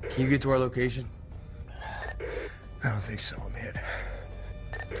 Can you get to our location? I don't think so, I'm hit.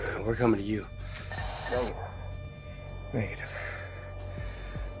 We're coming to you. Negative.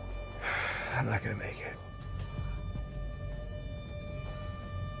 I'm not gonna make it.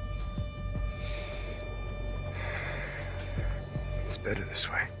 It's better this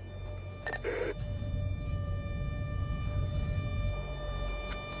way.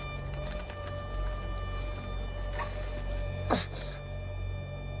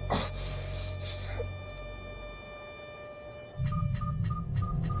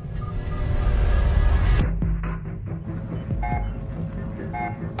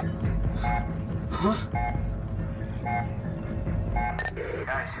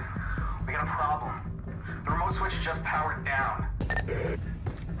 Guys, we got a problem. Phone switch just powered down.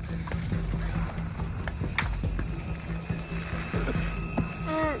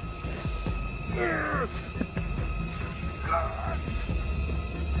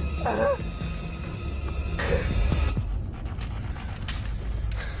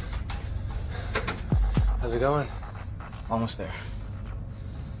 How's it going? Almost there.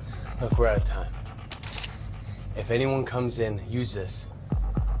 Look, we're out of time. If anyone comes in, use this.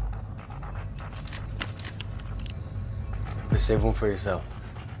 But save one for yourself,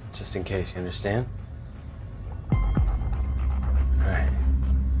 just in case, you understand? All right,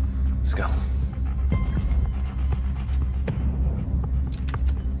 let's go.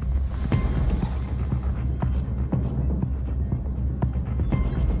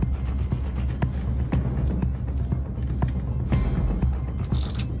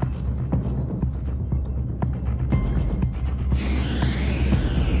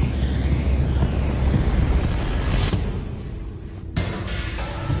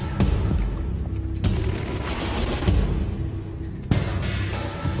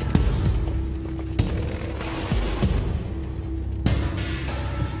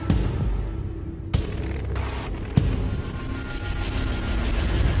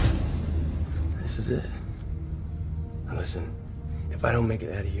 This is it. Now listen, if I don't make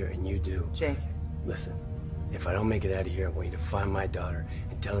it out of here and you do... Jake. Listen, if I don't make it out of here, I want you to find my daughter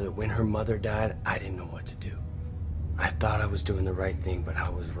and tell her that when her mother died, I didn't know what to do. I thought I was doing the right thing, but I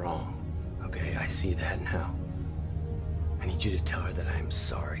was wrong. Okay, I see that now. I need you to tell her that I am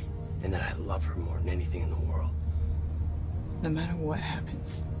sorry and that I love her more than anything in the world. No matter what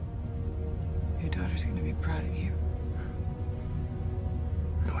happens, your daughter's gonna be proud of you.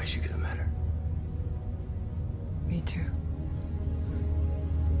 I wish you could have met her. Me too.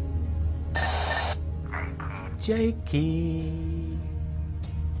 Jakey.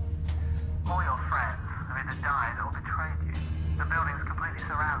 All your friends have either died or betrayed you. The building's completely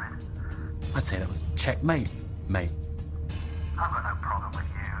surrounded. I'd say that was checkmate, mate. I've got no problem with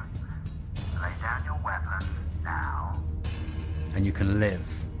you. Lay down your weapon now. And you can live.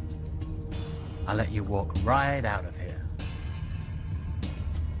 I'll let you walk right out of here.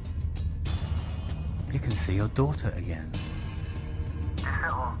 You can see your daughter again. This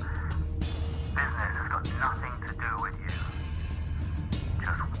little business has got nothing to do with you.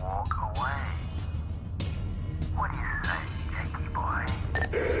 Just walk away. What do you say, Jakey boy?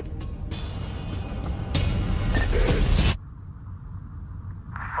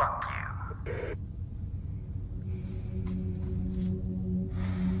 Fuck you.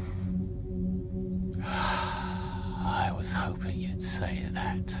 I was hoping you'd say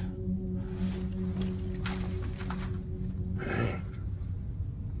that.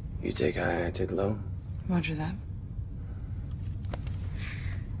 You take high, I take low. Roger that.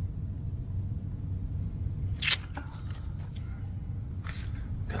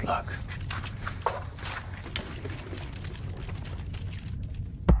 Good luck.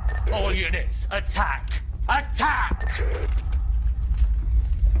 All units, attack! Attack!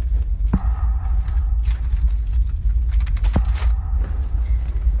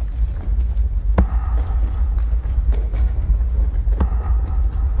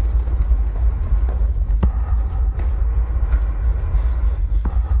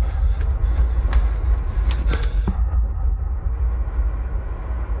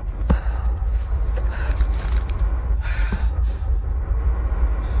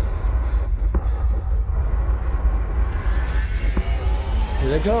 Here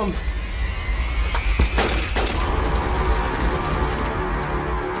they come.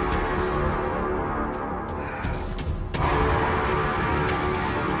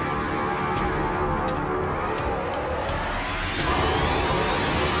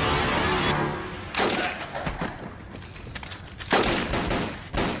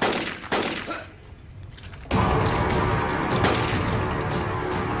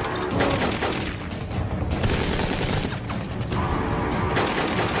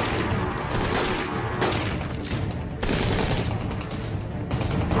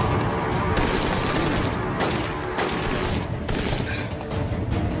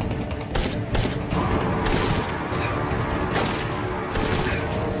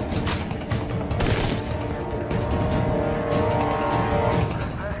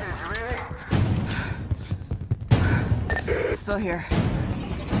 Still here.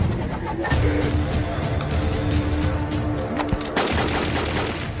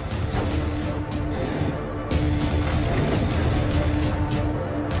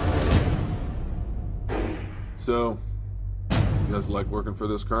 So, you guys like working for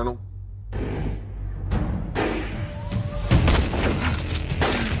this colonel?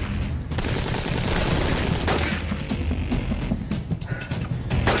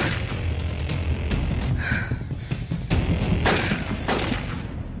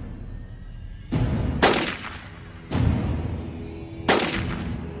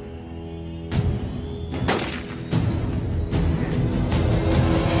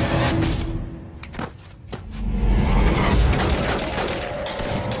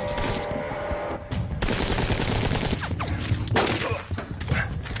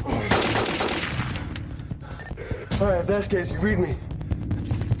 Vasquez, you read me?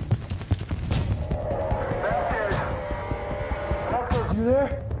 Vasquez, you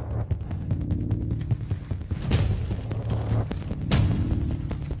there?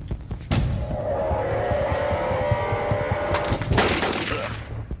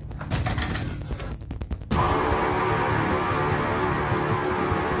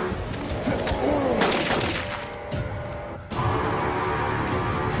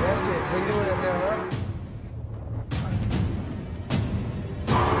 Vasquez, how you doing out there, huh?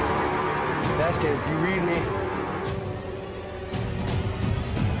 Vasquez, do you read me?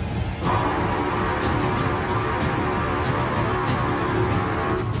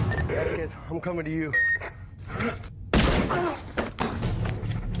 Vasquez, I'm coming to you.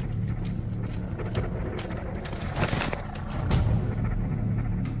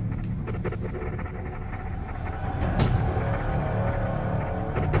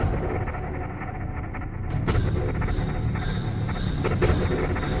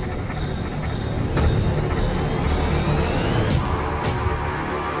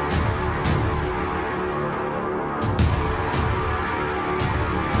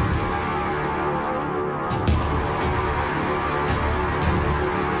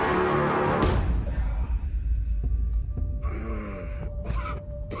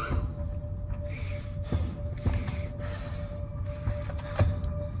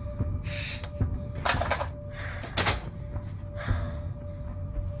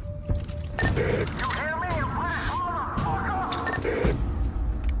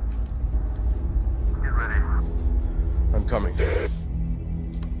 I'm coming.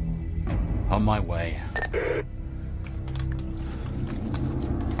 On my way.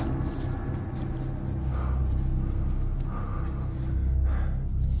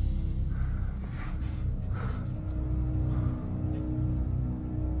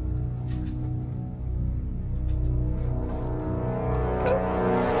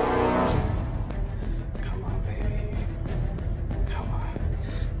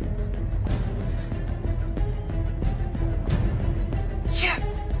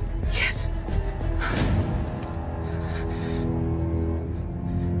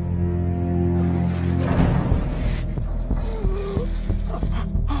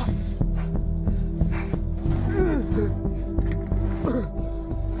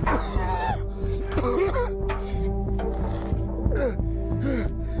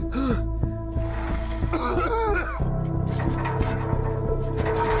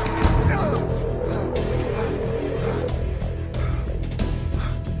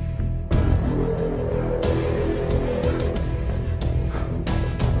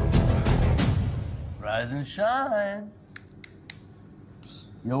 Rise and shine.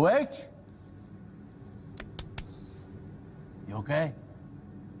 You awake? You okay?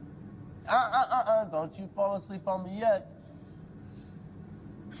 Don't you fall asleep on me yet.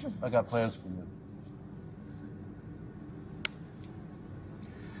 I got plans for you.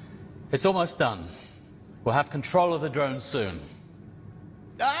 It's almost done. We'll have control of the drone soon.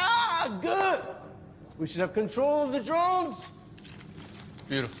 Ah, good. We should have control of the drones.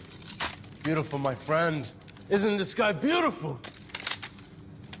 Beautiful. Beautiful, my friend. Isn't this guy beautiful?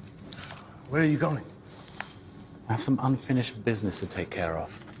 Where are you going? I have some unfinished business to take care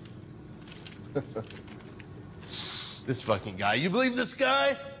of. This fucking guy. You believe this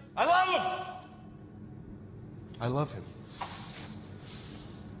guy? I love him. I love him.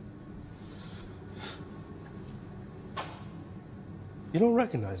 You don't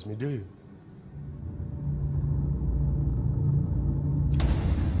recognize me, do you?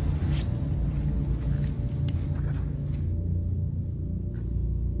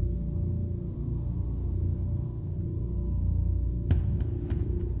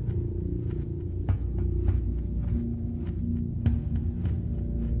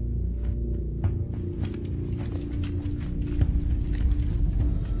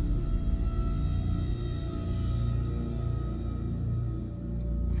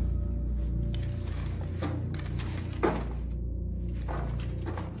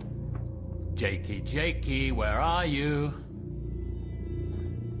 Jakey, where are you?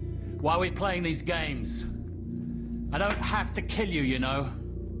 Why are we playing these games? I don't have to kill you, you know.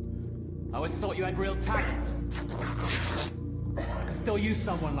 I always thought you had real talent. I could still use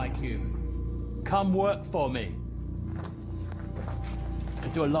someone like you. Come work for me. We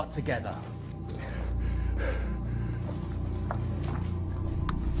do a lot together.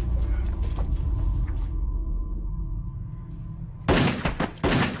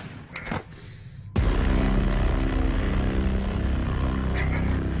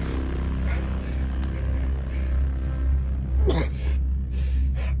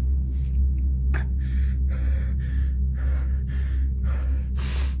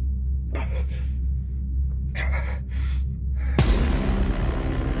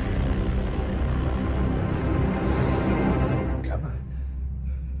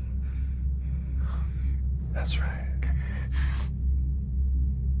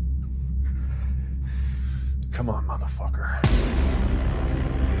 Come on, motherfucker.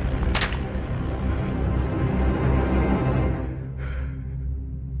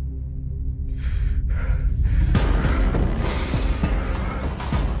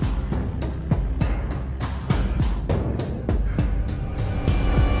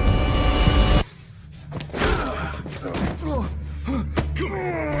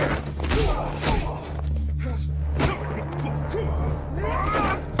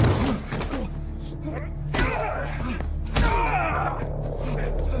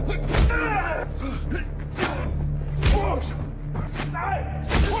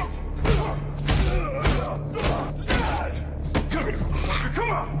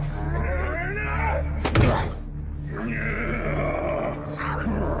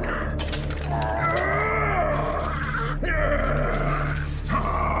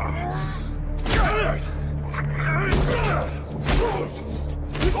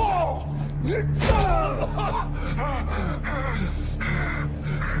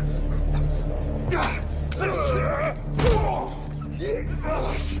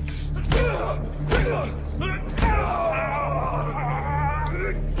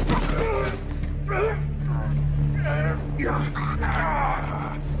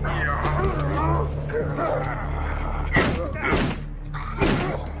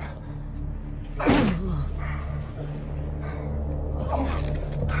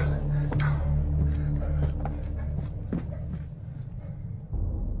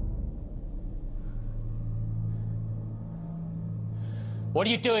 What are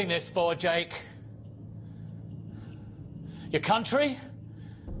you doing this for, Jake? Your country?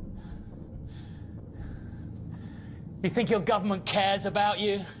 You think your government cares about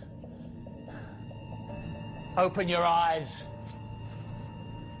you? Open your eyes.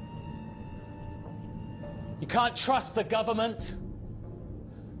 You can't trust the government.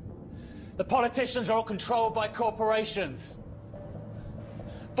 The politicians are all controlled by corporations.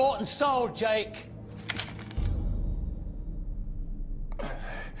 Bought and sold, Jake.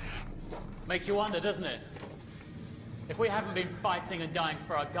 Makes you wonder, doesn't it? If we haven't been fighting and dying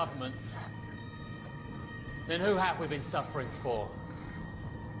for our governments, then who have we been suffering for?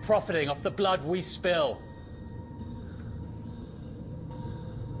 Profiting off the blood we spill.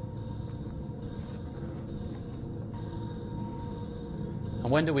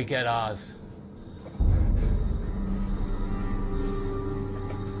 And when do we get ours?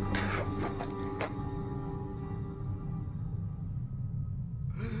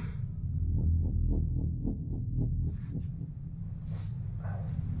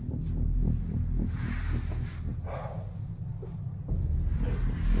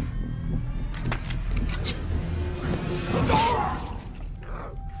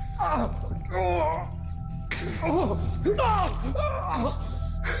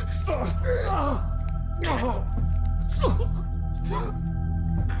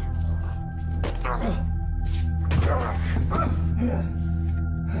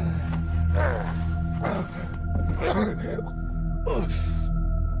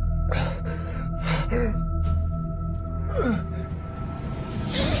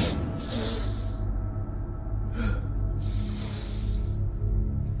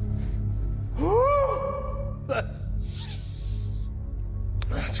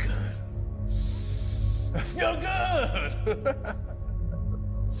 That's good. I feel good.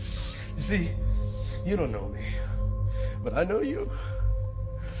 You see, you don't know me, but I know you.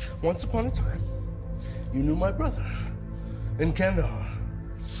 Once upon a time, you knew my brother in Kandahar.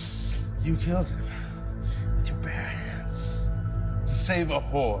 You killed him with your bare hands to save a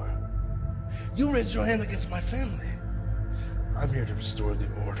whore. You raised your hand against my family. I'm here to restore the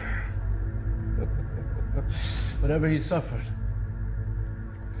order. Whatever he suffered,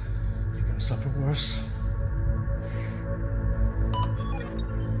 you're gonna suffer worse.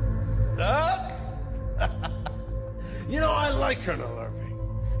 Doc? You know, I like Colonel Irving,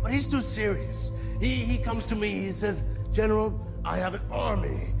 but he's too serious. He comes to me, he says, General, I have an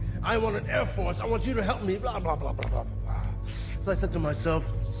army. I want an air force. I want you to help me, blah, blah, blah, blah, blah, blah. So I said to myself,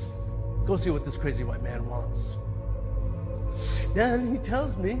 go see what this crazy white man wants. Then he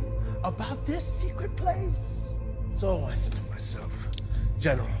tells me about this secret place. So I said to myself,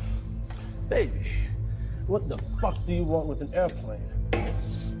 General, baby, what the fuck do you want with an airplane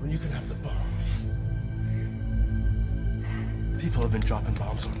when you can have the bomb? People have been dropping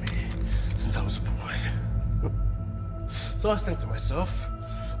bombs on me since I was a boy. So I was thinking to myself,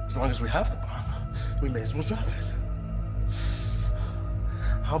 as long as we have the bomb, we may as well drop it.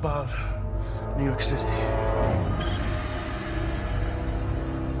 How about New York City?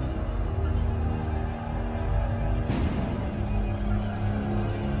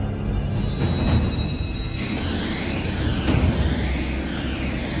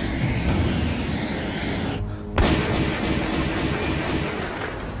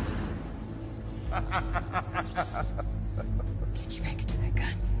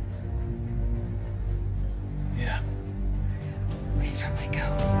 from my go.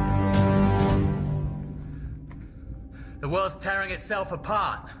 The world's tearing itself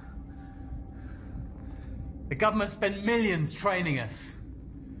apart. The government spent millions training us.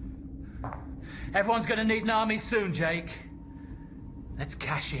 Everyone's gonna need an army soon, Jake. Let's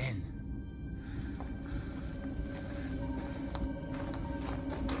cash in.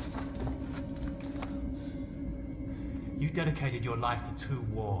 You dedicated your life to 2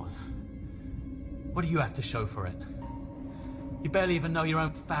 wars. What do you have to show for it? You barely even know your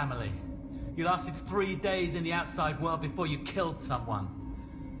own family. You lasted 3 days in the outside world before you killed someone.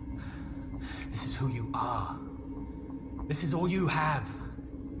 This is who you are. This is all you have.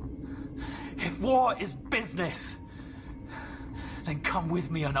 If war is business, then come with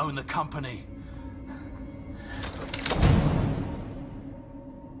me and own the company.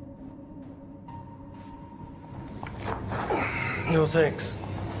 No thanks.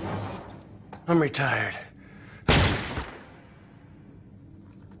 I'm retired.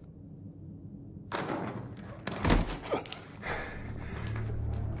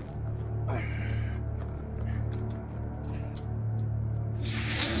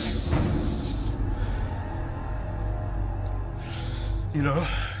 You know,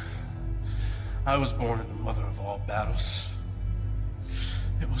 I was born in the mother of all battles.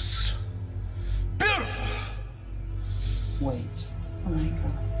 It was beautiful. Wait. Oh my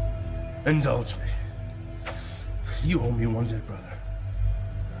God. Indulge me. You owe me one dead brother.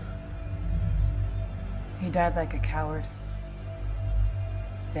 He died like a coward.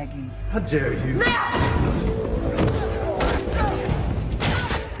 Begging. How dare you?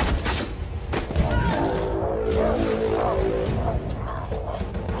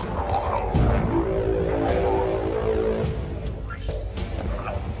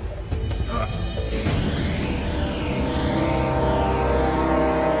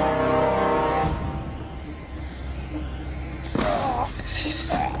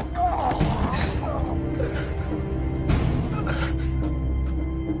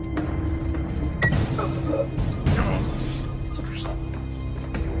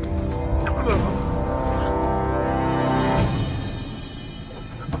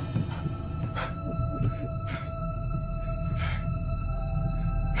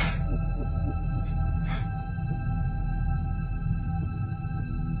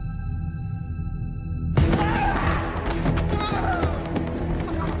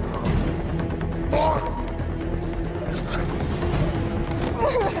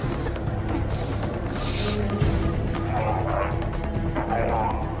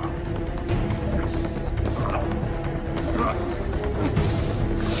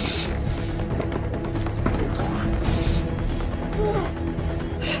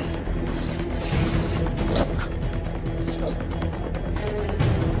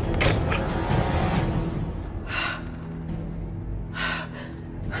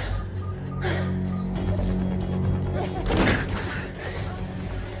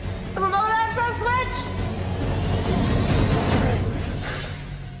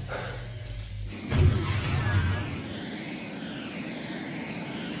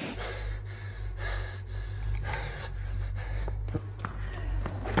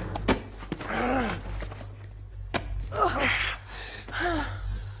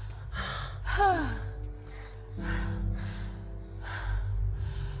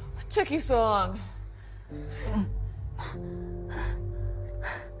 What took you so long?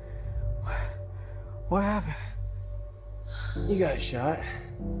 What happened? You got shot.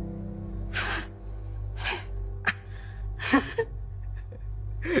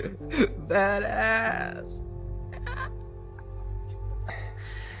 Badass.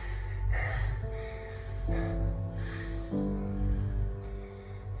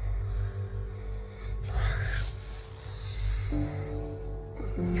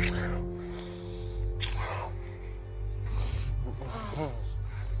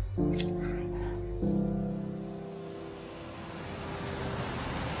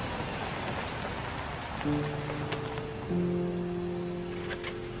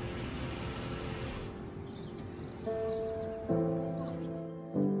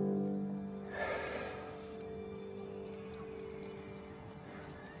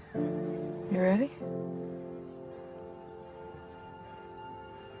 You ready?